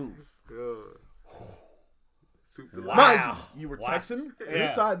next move? Super Wow. Mind you were Wow. texting your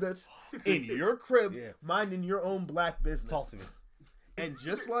Yeah. side bitch in your crib, Yeah. minding your own black business. Talk to me. And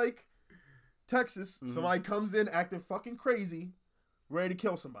just like Texas, somebody comes in acting fucking crazy, ready to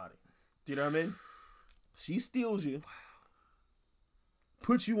kill somebody. Do you know what I mean? She steals you,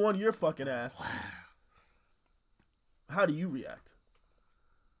 puts you on your fucking ass. How do you react?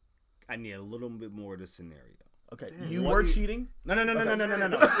 I need a little bit more of the scenario. Okay, you were cheating. No. I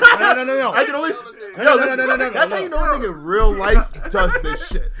can only. No. That's how you know a nigga real life does this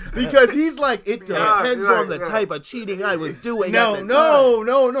shit, because he's like, it depends on the type of cheating I was doing. No, at the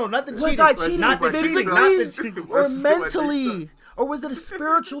time. not the cheating. Was I cheating Not the cheating. Not the physically cheating. or mentally? Or was it a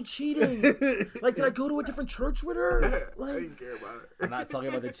spiritual cheating? Like, did I go to a different church with her? I Like, didn't care about it. I'm not talking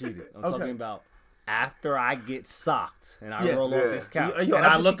about the cheating. I'm Okay. talking about after I get socked and I Yeah. roll Yeah. off this couch Yo, and I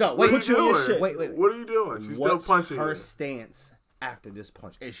I just- look up. What Wait, are you doing? shit. Wait. What are you doing? She's What's still punching her you. stance after this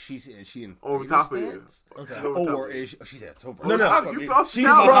punch? Is she in Over favor top of you. stance? Okay. Over top Or of you. is she said it's over? No. top of you. You fell she's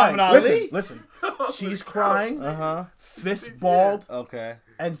down. crying. Muhammad Ali? Listen. She's crying, Uh-huh. fist balled, Okay.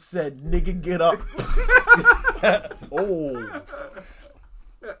 and said, "Nigga, get up." Oh.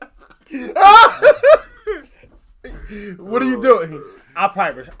 What are you doing?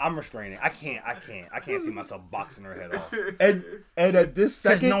 I'm restraining. I can't see myself boxing her head off. And at this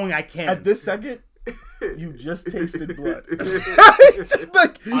Because second, knowing I can. at this second, you just tasted blood.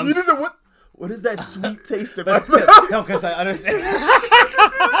 Like, you just said, what is that sweet taste in my mouth? No, because I understand.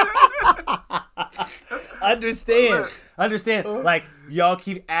 Understand. Like, y'all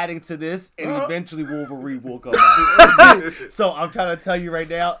keep adding to this, and eventually Wolverine will come out. So I'm trying to tell you right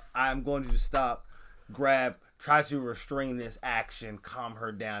now, I'm going to stop, grab, try to restrain this action, calm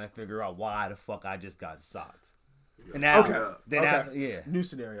her down, and figure out why the fuck I just got socked. And now, then after, yeah. New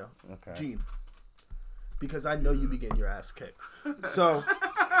scenario. Okay. Gene. Because I know you be getting your ass kicked. So,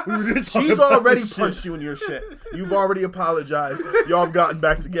 She's she's already punched you in your shit. You've already apologized. Y'all have gotten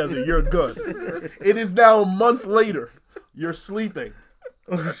back together. You're good. It is now a month later. You're sleeping.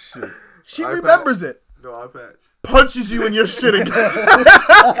 Oh, shit. She Eye remembers it. No eye patch. Punches you in your shit again.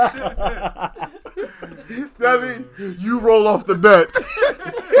 I mean, you roll off the bed.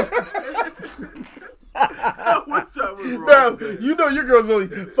 I wish I was wrong. Now, you know your girl's only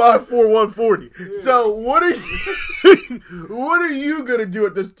 5'4", 140. So what are you gonna do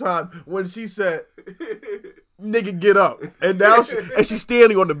at this time when she said, "Nigga, get up"? And now she's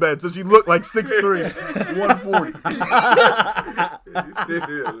standing on the bed, so she looked like 6'3", 140.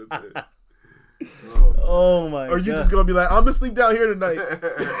 Oh, my God. Or you just gonna be like, "I'm gonna sleep down here tonight"?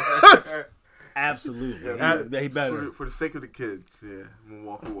 Absolutely. He for, better. for the sake of the kids, yeah, I'm gonna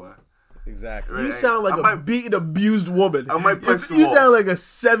walk away. Exactly. You sound like a beaten, abused woman. I might punch the You wall. sound like a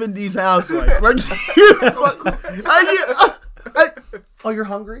 70s housewife. Like, oh, you're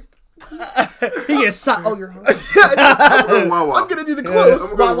hungry? He gets socked. Oh, you're hungry. I'm going Wawa. I'm gonna do the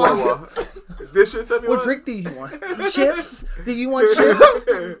clothes. I'm going Wawa. Dishes, anyone? What drink do you want? Chips? Do you want chips?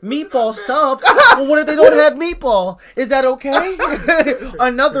 Meatball sub? Well, what if they don't have meatball? Is that okay?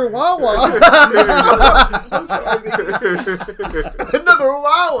 Another Wawa. I'm sorry. Another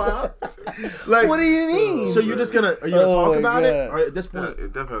Wawa. Like, What do you mean? so you're just gonna? Are you gonna Oh talk my about it? God. Or at this Yeah, point,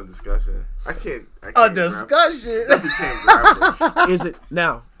 it definitely a discussion. I can't A grab her. discussion. You can't grab her. is it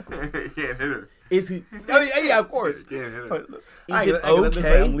now? You can't hit her. Is it I mean, yeah, of course. You can't hit her. is it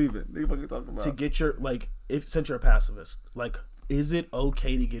okay I'm leaving. What are you fucking talking about? to get your, like, if since you're a pacifist, like, is it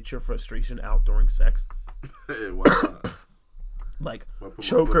okay to get your frustration out during sex? Why not? Like, Well, put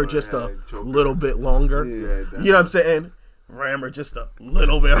choke my her foot just in a her head, choke her. little bit longer. Yeah, You know definitely. what I'm saying? Ram her just a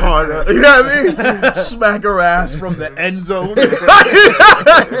little bit harder. You know what I mean? Smack her ass from the end zone. You know what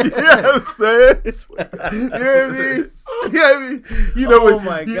I'm saying? You know what I mean? You know what I mean? You know, Oh when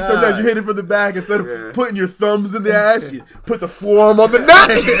my God. sometimes you hit it from the back instead of Yeah. putting your thumbs in the ass, you put the forearm on the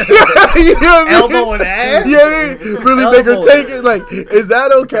neck. You know what I mean? Elbow and ass? You know what I mean? Really make her Elbow. take it. Like, is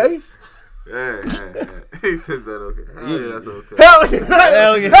that okay? Yeah. He said that okay. Yeah, that's okay. Hell yeah.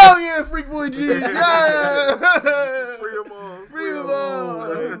 Hell yeah. Hell yeah, Freak Boy G. Yeah. Free 'em all. Free him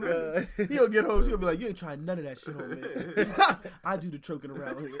all. He'll get home. She'll be like, you ain't trying none of that shit, homie. I do the choking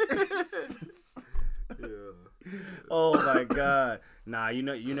around here. Yeah. Oh my god. Nah, you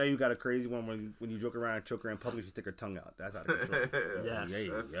know you got a crazy one when you joke around and choke her in public, you stick her tongue out. That's out of control. Yes. Hey,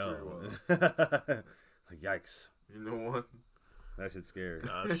 That's yo. pretty Yikes. You know what? That shit's scary.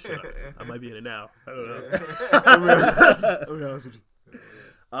 Shit. I might be in it now. I don't know. I'll be honest with you.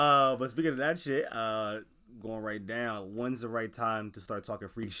 But speaking of that shit, going right down, when's the right time to start talking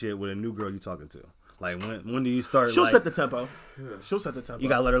freak shit with a new girl you talking to? Like when do you start? She'll like, set the tempo. She'll set the tempo. You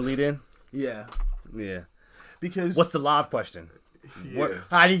gotta let her lead in. Yeah. Yeah. Because What's the live question? What, Yeah.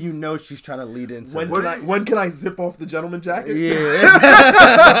 how do you know she's trying to lead into? when can I zip off the gentleman jacket?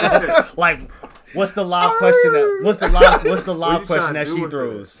 Yeah. Like, what's the live question that? What's the live What you question trying that to do she with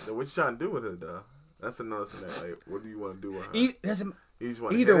throws? it? What you trying to do with it though? That's another scenario. Like, what do you want to do with her? You just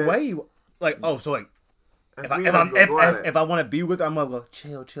wanna Either hit it? way, like, oh, so like, We if have to go at it. I want to be with her, I'm gonna go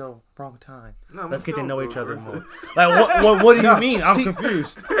chill, wrong time. No, Let's get to still know go each other first. more. Like, what do you mean? I'm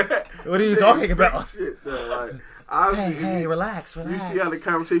confused. What are you talking about? Shit, though, like, Hey, obviously, relax. you see how the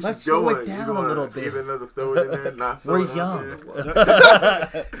conversation's Let's slow going. it down you a gonna little bit. Either another throw it in there, not throw We're it in young.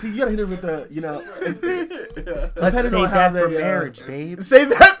 there. See, you gotta hit her with the, you know. Let's Depending on save how that for they, marriage, babe. Save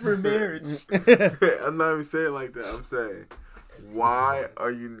that for marriage. I'm not even saying like that. I'm saying, why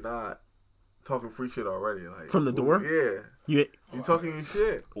are you not talking free shit already? Like From the door? Yeah, you talking your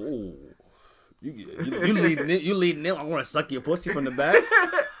shit. Ooh. You leading in. I want to suck your pussy from the back.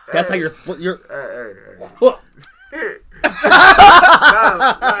 That's how you're. Hey. What?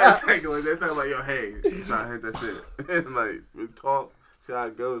 Not exactly like that. It's not like, yo, hey, you trying to hit that shit. And like, we talk, see how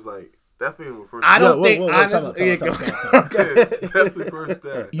it goes. Like, definitely the first I don't Whoa, think whoa, whoa, time honestly. out, time out. definitely first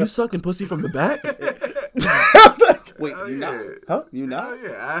step. You sucking pussy from the back? Wait, Oh, you not? yeah. Huh? You Oh, not?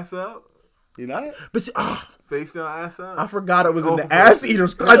 yeah, ass up, You not? But see, face down, ass up. I forgot I was in Oh, the ass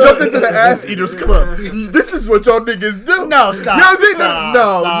eaters club. I jumped into the ass eaters club. This is what y'all niggas do. No, stop. You know what I'm saying?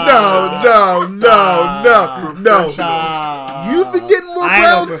 Stop, No. Stop. You've been getting more I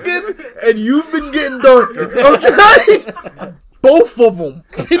brown know. skin, and you've been getting darker. Okay? Both of them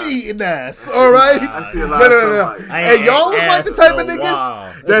been eating ass. All right? I see a lot No. of stuff like, I Hey, ain't y'all look ate like the ass type in of a niggas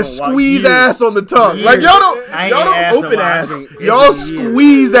while. that It's been a while. squeeze Years. ass on the tongue. Years. Like y'all I don't ain't ass open in a while. ass. It's been Y'all years.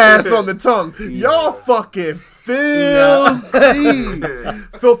 squeeze ass on the tongue. Y'all fucking filthy.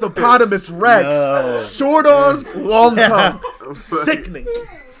 Filthopotamus rex. No. Short arms, long tongue. Sickening.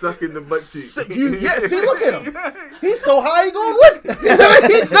 sucking the butt cheek. See, look at him. He's so high, he gonna lick.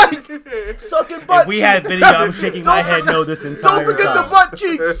 He's like sucking butt If we had video, I'm shaking my head no this entire Don't forget the time. butt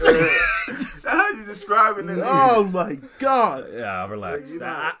cheeks. That's how you describing it. Oh my god. Yeah, relax. Like, you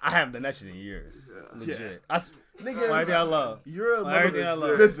know- I haven't done that shit in years. Legit. Nigga, Everything I love. you're a Everything I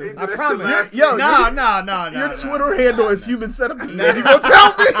love. Listen, I That promise. shit last Yo, week. No. your Twitter handle is human centipede. And you gonna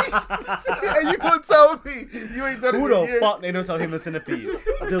tell me? And you gonna tell me you ain't done it Who in the years? fuck they know some human centipede?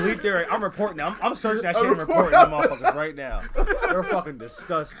 Delete their. I'm reporting now. I'm searching that shit I'm and reporting them motherfuckers right now. They're fucking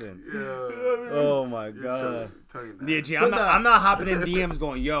disgusting. Yeah. Oh my god. Tell you that. Yeah, G, I'm not hopping in DMs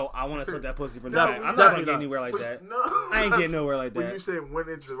going, yo, I want to suck that pussy from the back. I'm not definitely gonna get not. anywhere like that. No. I ain't getting nowhere like When you that. say when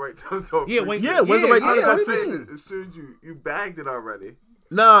is the right time to talk? Yeah, free when shit. when's the right time to I'm talk saying free? that as soon as you bagged it already.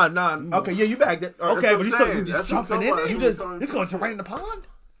 Nah. Okay, yeah, you bagged it. Okay, what but you I'm so saying. you just That's what I'm jumping talking in about. there? You That's just what I'm it's going to talking right in the pond?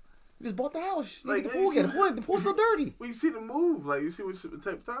 You just bought the house. You Like, get the you pool, see- get the pool. The pool's still dirty. Well, you see the move, like you see what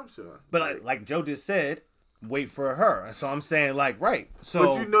type of time she's on. But like Joe just said, wait for her. So I'm saying like right.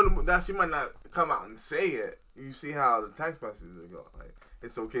 So But you know that she might not come out and say it. You see how the text messages go. Like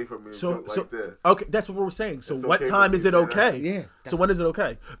it's okay for me to So, joke so like this. okay, that's what we're saying. So, It's what okay for time me is to it say okay? that. Yeah. So when is it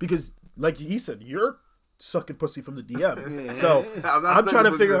okay? Because, like he said, you're sucking pussy from the DM. So I'm I'm trying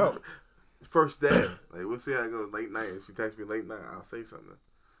to figure out. First day, like we'll see how it goes. Late night. If she texts me late night, I'll say something.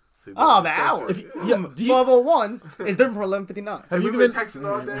 See, oh, the that's hour. If it. you- yeah, do you- 12:01 is different from 11:59. Have If you we've been given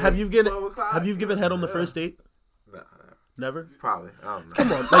texting all day, have you given 12 o'clock, have you given head on the first date? Nah. Never? Probably. I don't know.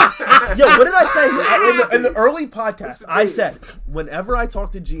 Come on. Like, yo, what did I say? In the early podcast, I said, whenever I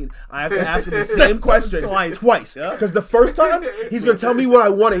talk to Gene, I have to ask him the same question twice. Because the first time, he's going to tell me what I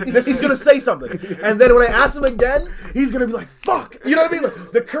wanted. He's going to say something. And then when I ask him again, he's going to be like, fuck. You know what I mean?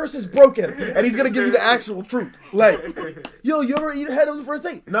 Like, the curse is broken. And he's going to give you the actual truth. Like, yo, you ever eat head on the first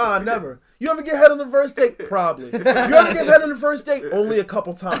date? Nah, never. You ever get head on the first date? Probably. You ever get head on the first date? Only a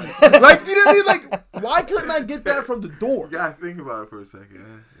couple times. Like, you know what I mean? Like, why couldn't I get that from the door? You gotta think about it for a second.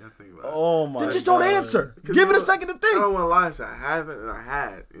 You gotta think about it. Oh my! Then just don't answer. Give it a second to I think. don't want to lie and say I haven't and I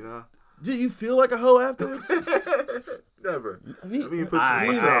had, you know? Do you feel like a hoe afterwards? Never. I mean, put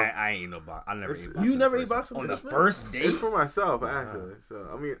myself. I ain't no box. I never eat box. You never eat box on the fish, man? first date. It's for myself, actually. So,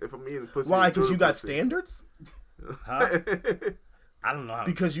 I mean, if I'm eating pussy. Why? Because good you got pussy. standards? Huh? I don't know how.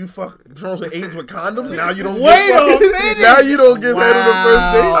 Because you fuck girls with AIDS with condoms? Now you don't Wait give a minute! Now you don't give head on the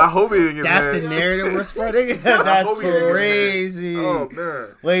first date? I hope he didn't get That's mad. the narrative we're spreading. That's hope he didn't get crazy. Oh, man.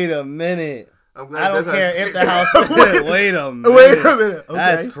 Wait a minute. I'm glad I don't that's care how- if the house. Wait a minute. Wait a minute. Okay.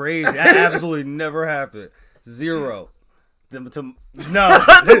 That's crazy. That absolutely never happened. Zero. No. To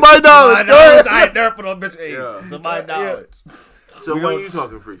my knowledge. Go ahead. I ain't never put on bitch AIDS. Yeah. To my knowledge. So We when don't- you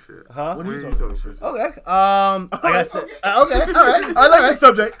talking free shit? Huh? When you talking free shit? Okay. Like I said. Okay. All right. I like the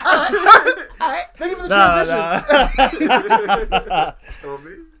subject. Thank you for the transition. Oh,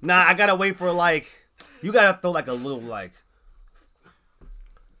 me? Nah, I gotta wait for like. You gotta throw like a little like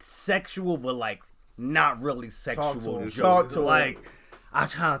sexual, but like not really sexual to him. joke. Talk to him. Like I'm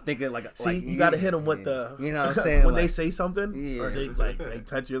trying to think of like. See, like, you gotta hit them with the. You know what I'm saying? When Like, they say something, Yeah. or they like they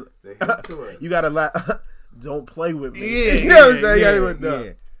touch you, They hit to it. you gotta laugh. Don't play with me. Yeah, you know what I'm saying? yeah, You gotta go,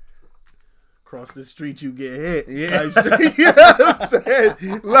 yeah. cross the street, you get hit. Yeah. Type shit. You know what I'm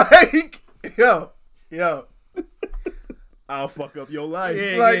saying? Like, yo, I'll fuck up your life.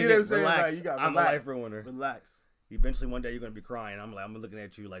 Yeah, like, yeah, you know what I'm saying? relax. Like, you gotta I'm a relax. life ruiner. Relax. Eventually, one day you're gonna be crying. I'm looking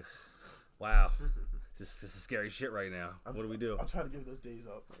at you like, wow, this is scary shit right now. What do we do? I'll try to give those days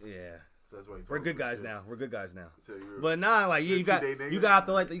up. Yeah, So that's why you we're talking good free guys shit. now. We're good guys now. So you're, But nah, like yeah, you got 2-day nigga? you got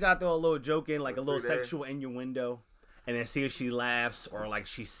to like you got to throw a little joke in, like a little 3-day. sexual innuendo, and then see if she laughs or like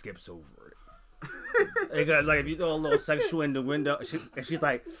she skips over it. Because like if you throw a little sexual innuendo, and she's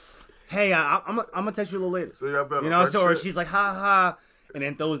like, "Hey, I'm gonna text you a little later." so y'all better You know, so or shit. she's like, "Ha ha," and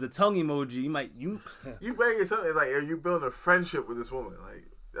then throws the tongue emoji. You You banging something like, are you building a friendship with this woman? Like,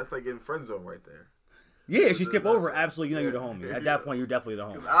 that's like getting friend zone right there. yeah. If she skip over, absolutely, you know you're the homie. At that point, you're definitely the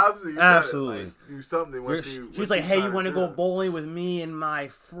homie. Obviously, you Absolutely. gotta, like, do something once you. She's like, "Hey, you want to go bowling with me and my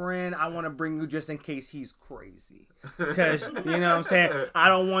friend? I want to bring you just in case he's crazy, because you know what I'm saying. I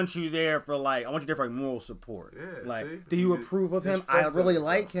don't want you there for like, I want you there for like moral support. Yeah, like, see? do you Just- approve of just him? I friends really up.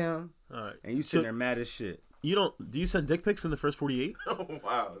 like him, All right. and you So sitting there mad as shit. you don't? Do you send dick pics in the first 48? Oh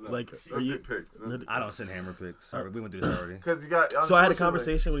wow! No, Like, no are you- dick pics, no. I don't send hammer pics. Sorry, we went through this already. Because you got. So I had a unfortunately-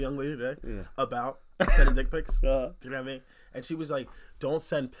 conversation with a young lady today Yeah. about sending dick pics. Uh, You know what I mean? And she was like, "Don't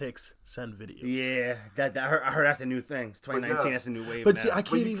send pics, send videos." Yeah, I heard that's the new thing. It's 2019. yeah. That's the new wave. But now. see, I But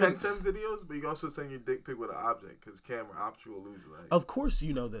can't you even. can send videos, but you can also send your dick pic with an object because camera option will lose. Like, Of course,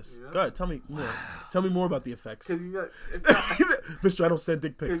 you know this. Yeah. Go ahead, tell me more. Tell me more about the effects, because you got. It's not, Mister. I don't send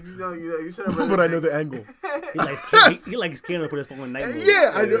dick pics, because you said but I know the angle. he likes Cameron to put his phone in night mode.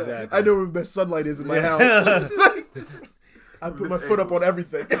 Yeah, I know. Exactly. I know where the best sunlight is in my house. I put my foot up on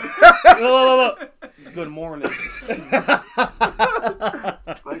everything. Look. Good morning.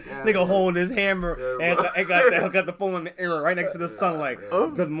 Nigga holding his hammer and got the phone in the air right next to the sunlight.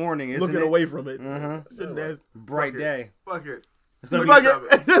 Good morning, isn't Looking it? away from it. Shouldn't ask. Bright day. Fuck it. gonna Fuck be- it.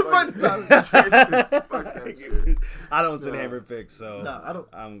 Fuck that shit. I don't send hammer pics, so Nah, I don't.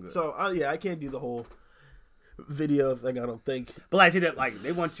 I'm good. So I can't do the whole video thing. I don't think. But like, see that like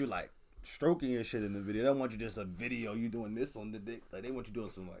they want you like stroking and shit in the video. They don't want you just a video you doing this on the dick. Like they want you doing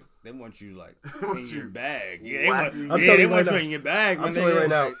some like they want you like in your bag. Yeah, they want, I'm yeah, telling they you want right you now. in your bag. I'm my telling you right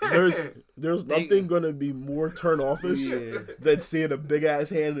nigga. now, there's nothing gonna be more turn offish than seeing a big ass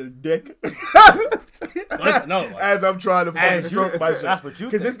hand and a dick. No, like, As I'm trying to fucking As you- stroke myself. that's what you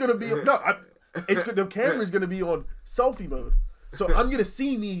Because it's think. gonna be the camera's gonna be on selfie mode, so I'm gonna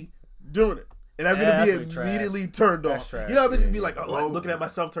see me doing it, and I'm Yeah, gonna be that's trash. immediately turned That's off. trash, You know, I'm just yeah. be like, oh, like, looking at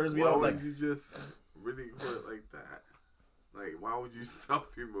myself turns me Why off. would Like, you just really put it like that? Like, why would you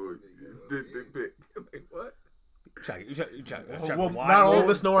selfie mode dick pic? Like, what? you try well, wide not all mode. of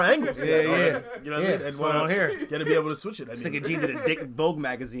us know our angles. Yeah, yeah. You know what I Yeah, mean? And what's what going on here? You gotta be able to switch it. I This mean, nigga G did a Dick Vogue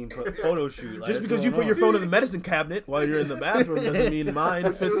magazine photo shoot. Like, just what's because you going put your on? phone in the medicine cabinet while you're in the bathroom doesn't mean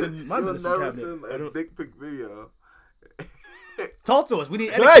mine fits in my You'll medicine never cabinet. send I a don't- dick pic video. Talk to us. We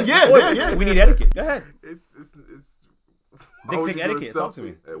need Go etiquette. ahead, yeah. We need etiquette. Go ahead. It's Dick why would pic you do a etiquette, talk to selfie?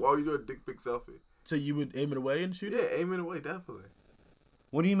 me. Why would you do a dick pic selfie? So you would aim it away and shoot it? Yeah, aim it away, definitely.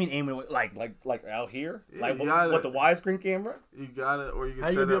 What do you mean aiming away? Like out here? Yeah, Like you what, gotta- what, the widescreen camera? You got it, or you can How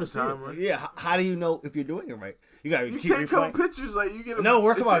you set gonna be up able to see it? timer. Yeah. How do you know if you're doing it right? You gotta You keep can't come replaying. pictures like you get. No,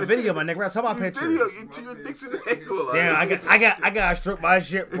 we're talking about video, my nigga. We're not talking about You pictures. video to your Dixon angle. Like, Damn, I gotta stroke my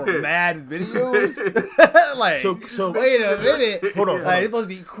shit for mad videos. Like, So- wait a minute. Hold on. Like, it's supposed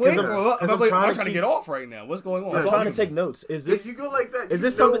to be quick. 'Cause I'm- Or, 'cause I'm I'm trying trying to to get off right now. What's going on? I'm trying to take notes. Is if this you go like that, is you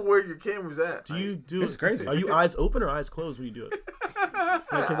this know something- where your camera's at. do you do This is crazy. Are you eyes open or eyes closed when you do it?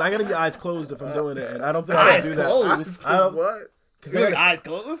 Because I gotta be eyes closed if I'm doing it, and I don't think I Eyes can do that. closed? I don't, What? Cause Your I gotta- eyes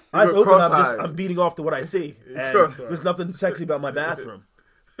closed? eyes You're open. cross-eyed. I'm beating off to what I see, and cross-eyed. there's nothing sexy about my bathroom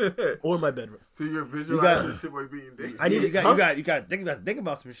or my bedroom. So you're visualizing got- the shit while you're being Dixon. I need You to- got think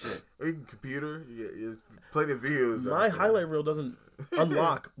about some shit. Or you can computer. You play the videos. My highlight reel doesn't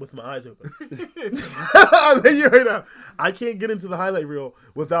unlock with my eyes open. I'll tell you right now, I can't get into the highlight reel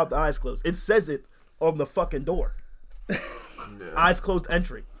without the eyes closed. It says it on the fucking door. Eyes closed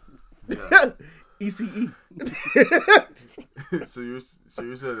entry. ECE. so you're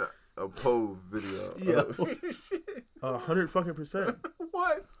saying a pole video. Yeah. 100%.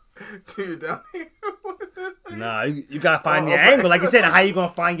 What? So you're down here. Nah, you gotta find your angle. Like you said, how you gonna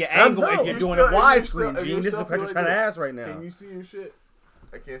find your angle if know. you're You doing still- it if you widescreen, still- if Gene? you This is still what you're like trying to this, ask right now. Can you see your shit?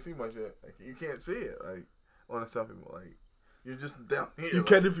 I can't see my shit. Like, you can't see it. Like on a selfie, like you're just down here. You like,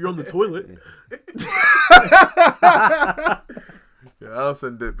 can if you're on the toilet. Yeah, I don't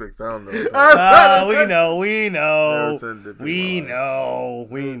send dick pics. I don't know. We know. Never send dick pics We in my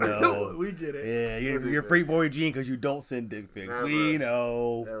life. know. We get it. Yeah, you're free boy Gene because you don't send dick pics. Never. We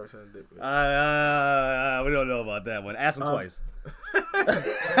know. Never send dick pics. We don't know about that one. Ask him twice.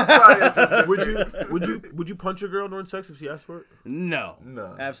 Would you punch your girl during sex if she asked for it? No,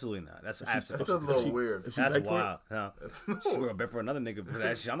 No. absolutely not. That's absolutely. That's a little weird. if she That's begged for it? wild. No, she gonna bet for another nigga for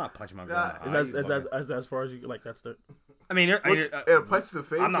that shit. I'm not punching my girl. Nah, in the eye. Is as far as you like? That's the. I mean, And a punch to the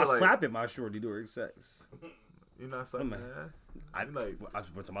face. I'm not or like, slapping my shorty during sex. You're not slapping her ass. I You like- I'm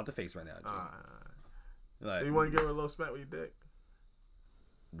talking about the face right now. Dude. Like, You want to give her a little smack with your dick?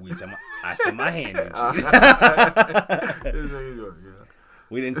 I said my hand. in, G. This is what you doing, yeah.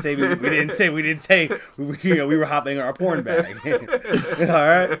 We didn't say we were hopping in our porn bag. All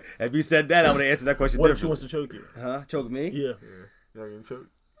right. If you said that, I would have answered that question What if she differently. wants to choke you? Huh? Choke me? Yeah. Y'all getting choked?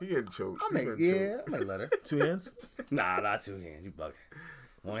 He getting choked. I might let her. 2 hands. Nah, not 2 hands. You bug.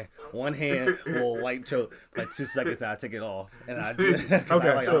 One hand will light choke. Like 2 seconds, I take it off, and I do.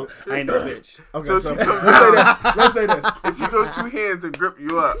 Okay, so- I ain't no bitch. Okay. So So, she took, let's say this. and she go 2 hands to grip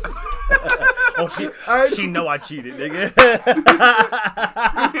you up. Oh, she know I cheated, nigga. 2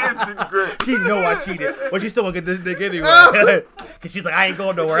 hands to grip. She know I cheated, but she still gonna get this nigga anyway. Cause she's like, I ain't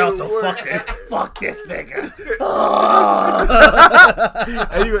going nowhere else, so fuck this nigga.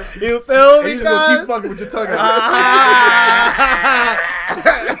 And you feel and me, you just gonna keep cuz? fucking with your tongue out.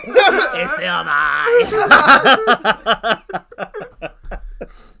 It's still mine.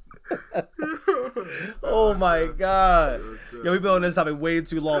 Oh my god. Yo, we've been on this topic way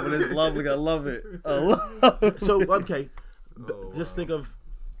too long, but it's lovely. I love it. I love it. So okay, just think of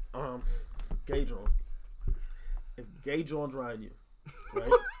Gay John. If Gay John's riding you, right?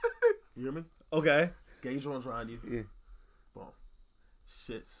 You hear me? Okay. Gay John's riding you. Yeah. Boom.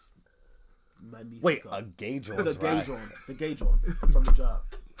 Shit's magnifico. Wait, a gay joint. the Gay John from the job.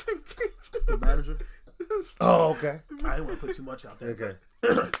 The manager. Oh, okay. I didn't want to put too much out there. Okay.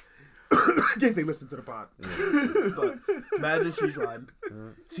 In case they listen to the pod. But imagine she's riding.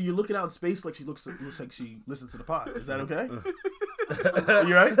 See, you're looking out in space like she looks like she listens to the pod. Is that okay?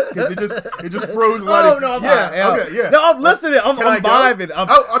 You right? Because it just froze. Oh no, I'm Okay, yeah. No, I'm listening. I'm Can I go? vibing. I'm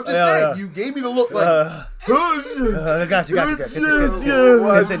just saying. You gave me the look like. I got you. Yes.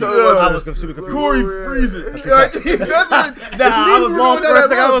 I was super confused. Corey freeze it. That's what. I was lost for a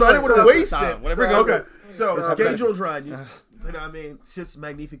second. I didn't want to waste Nah, it. whatever. Okay, so Gay hypothetical. Jones riding you. You know what I mean? Shit's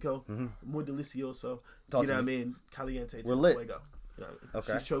magnifico, muy delicioso. Talk You to know what I me. mean? Caliente. We're lit. Fuego. You know what I mean?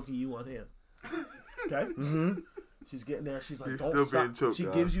 Okay. She's choking you on hand. Okay. She's getting there. She's like, You're "Don't still stop." being choked, She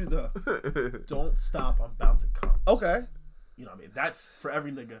huh? gives you the, "Don't stop. I'm about to come." Okay. You know what I mean? That's for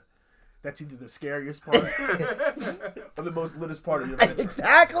every nigga. That's either the scariest part or the most littest part of your life.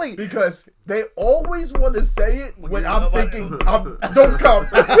 Exactly. Because they always want to say it when I'm thinking, don't come.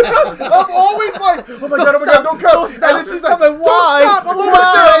 I'm always like, oh my god, don't come. And then she's like, don't stop, I'm almost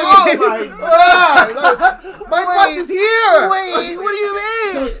there. Oh my god. My bus is here. Wait, what do you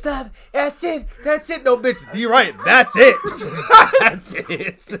mean? Don't stop. That's it. That's it. No, bitch. You're right. That's it. That's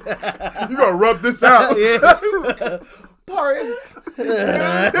it. You gotta rub this out. Yeah. Party.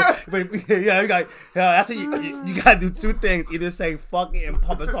 But yeah, that's what you gotta do two things. Either say fuck it and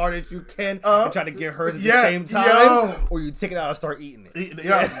pump as hard as you can and try to get hers at the same time, or you take it out and start eating it.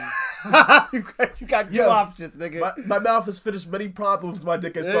 You got two options, nigga. My mouth has finished many problems. My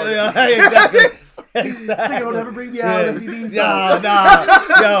dick has started. Exactly. Nigga, don't ever bring me out. STDs.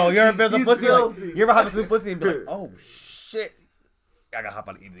 Yo, you ever been some pussy? Like, you ever hop some pussy and be like, oh shit. I gotta hop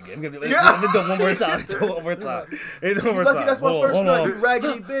on and eat it again. Let me do it one more time. Do it one more time. Lucky that's my first nut, you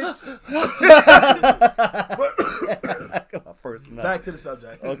raggedy bitch. My first nut. Back to the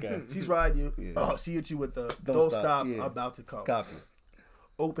subject. Okay. She's riding you. Yeah. Oh, she hit you with the don't stop. Yeah. I'm about to come. Copy.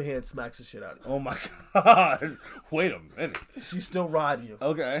 Open hand smacks the shit out of you. Oh my god. Wait a minute. She's still riding you.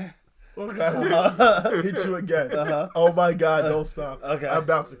 Okay. Hit you again. Oh my god, don't stop. Okay. I'm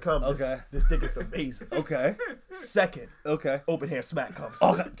about to come. This dick is amazing. Okay. Second. Okay. Open hand smack comes.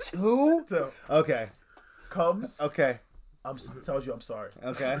 Okay. Two? So, Okay. comes. Okay. Tells you I'm sorry.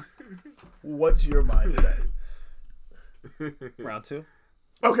 Okay. What's your mindset? Round two.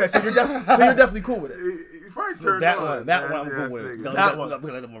 Okay, so you're definitely cool with it. You probably turned That on. one I'm good with. nigga. No, That I'm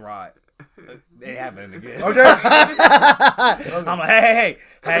gonna let them ride. They ain't happening again. Okay. I'm like, hey.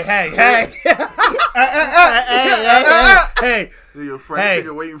 Hey. Nigga, Frank, Hey.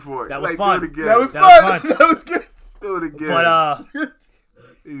 nigga waiting for it. That was Like, fun. Do it again. That was That was fun. fun. That was good. Do it again. But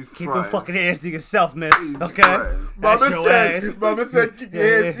He's keep frying. them fucking hands to yourself, miss. Okay. frying. That's your ass. Mama said, keep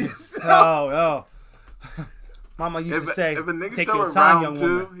your hands to yourself. Oh. Mama used to say, if a nigga take start your with time, round young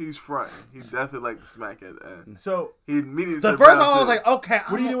two, woman. he's fronting. He definitely like to smack at the end. So, He immediately The said first round one I was two. like, okay.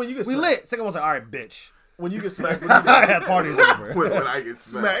 What do you do when you get We smacked? lit. Second one was like, all right, bitch. when you get smacked, what do you do? Yeah, party's over. when I get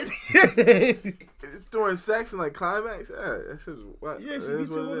smacked. Smacked. It's during sex and like climax, that shit's what? Yeah, she it beats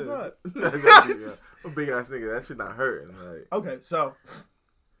is me what it all is. the That's what it is. I'm a big ass nigga. That shit not hurting. Like, Okay, so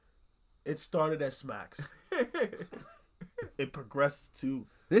it started as smacks. It progressed to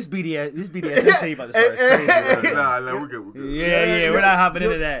This BDS shit you about to start is crazy. Right? nah, we're good. We're good. Yeah, we're not hopping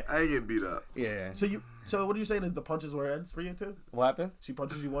into that. I ain't getting beat up. Yeah. so what are you saying is the punches where it ends for you too? What happened? She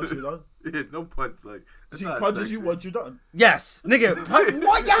punches you once you're done. Yeah, no punch. Like that's She not punches sexy. you once you're done. Yes, nigga.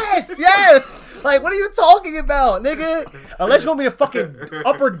 What? Yes. Like, what are you talking about, nigga? Unless you're gonna be a fucking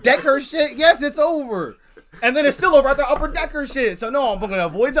upper decker shit. Yes, it's over. And then it's still over after upper decker shit. So no, I'm gonna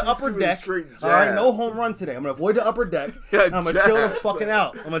avoid the upper Give me a deck. straight All right, jab. no home run today. I'm gonna avoid the upper deck. Yeah, and I'm gonna chill the jab. fucking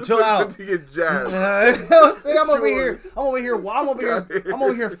out. I'm gonna chill out. You get jabbed. See, I'm over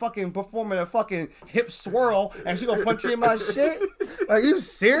here fucking performing a fucking hip swirl, and she gonna punch you in my shit. Are you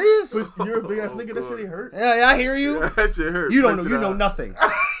serious? You're a big ass nigga. That shit ain't hurt. Yeah, I hear you. That shit hurt. You don't know. Punch You it know out. nothing.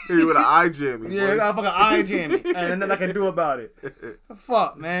 Hit you with an eye jammy. Yeah, I boy. got a fucking eye jammy, and nothing I can do about it.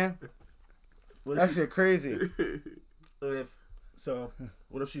 Fuck, man. What That if, shit crazy.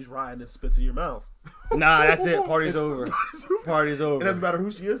 what if she's riding and spits in your mouth? Nah, that's it. Party's over. Party's It doesn't over. matter who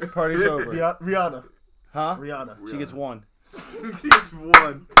she is. Party's over. Rihanna. Huh? Rihanna. She gets one. It's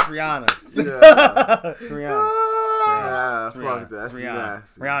one. Rihanna. Yeah. Rihanna. Ah, fuck Rihanna. that. That's Rihanna.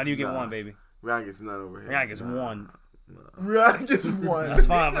 nasty. Rihanna, you get Nah. one, baby. Rihanna gets none over here. Rihanna gets one. Rihanna gets one. That's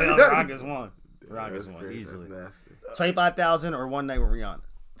fine. Rihanna gets one. Rihanna gets That's one crazy. easily. That's nasty. 25,000 or one night with Rihanna.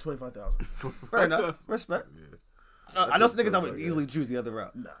 25,000. Fair enough. Respect. I know some niggas that would easily choose the other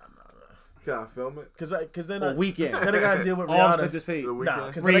route. Nah. Can I film it? Cause then A weekend. Then I gotta deal with All Rihanna. expenses paid. The weekend?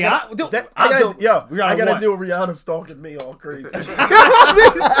 Nah, cause Rihanna? Dude, I I gotta, do- yo, Rihanna I gotta what? deal with Rihanna stalking me all crazy.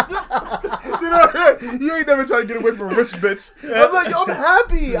 You ain't never trying to get away from a rich bitch. I'm like, yo, I'm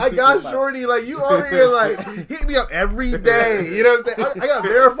happy. I got shorty. Like, you over here, like, hit me up every day. You know what I'm saying? I got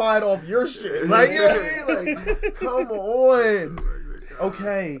verified off your shit. Like, you know what I mean? Like, come on.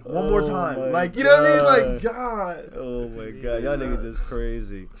 Okay, one more Oh time. my Like, you know what I mean? Like, God. God. Oh my god, y'all niggas is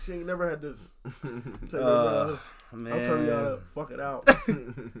crazy. She ain't never had this. Man. I'll tell Rihanna, fuck it out.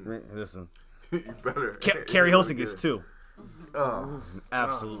 Listen, You better. Carrie Hilson gets two. Oh,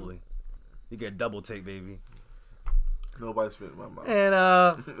 Absolutely. You get double take, baby. nobody spit in my mouth.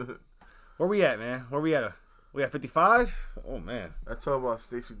 And where we at, man? Where we at? We at 55? Oh man. Let's talk about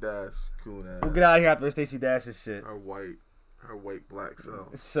Stacey Dash, coon ass. We'll get out of here after Stacey Dash's shit. Her white black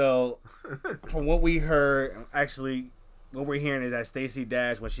self. So, from what we heard, actually, what we're hearing is that Stacey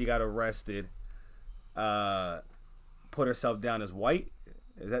Dash, when she got arrested, put herself down as white.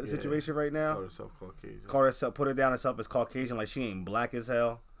 Is that the situation right now? Called herself Caucasian. Put her down herself as Caucasian, like she ain't black as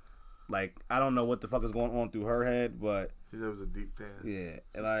hell. Like, I don't know what the fuck is going on through her head, but She said it was a deep dance. yeah,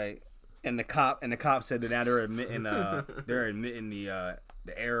 like, and the cop said that now they're admitting the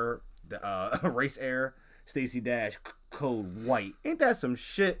error, the race error. Stacey Dash code white. Ain't that some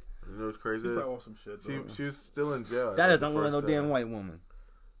shit? You know what's crazy? She's is? probably on some shit. Though. She was still in jail. That That's is not the no first damn time. white woman.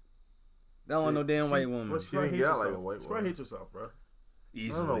 That don't want no damn white woman. She probably hates got like herself. a white She probably woman. hates herself, bro. I don't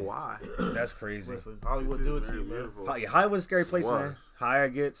Easily. know why. That's crazy. Listen, Hollywood do it to you, man. Beautiful. Hollywood's a scary place, Was. man. Higher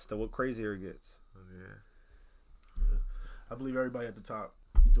it gets, the crazier it gets. Yeah. I believe everybody at the top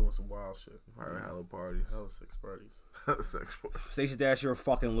doing some wild shit. Probably hella parties. Hell, 6 parties. Sex parties. Stacey Dash, you're a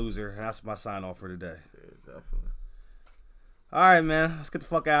fucking loser. And that's my sign off for today. Yeah, definitely. All right, man. Let's get the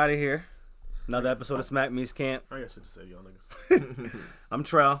fuck out of here. Another episode of Smack Meets Camp. I got shit to say to y'all niggas. I'm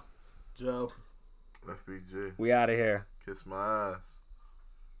Trell. Joe. FBG. We out of here. Kiss my ass.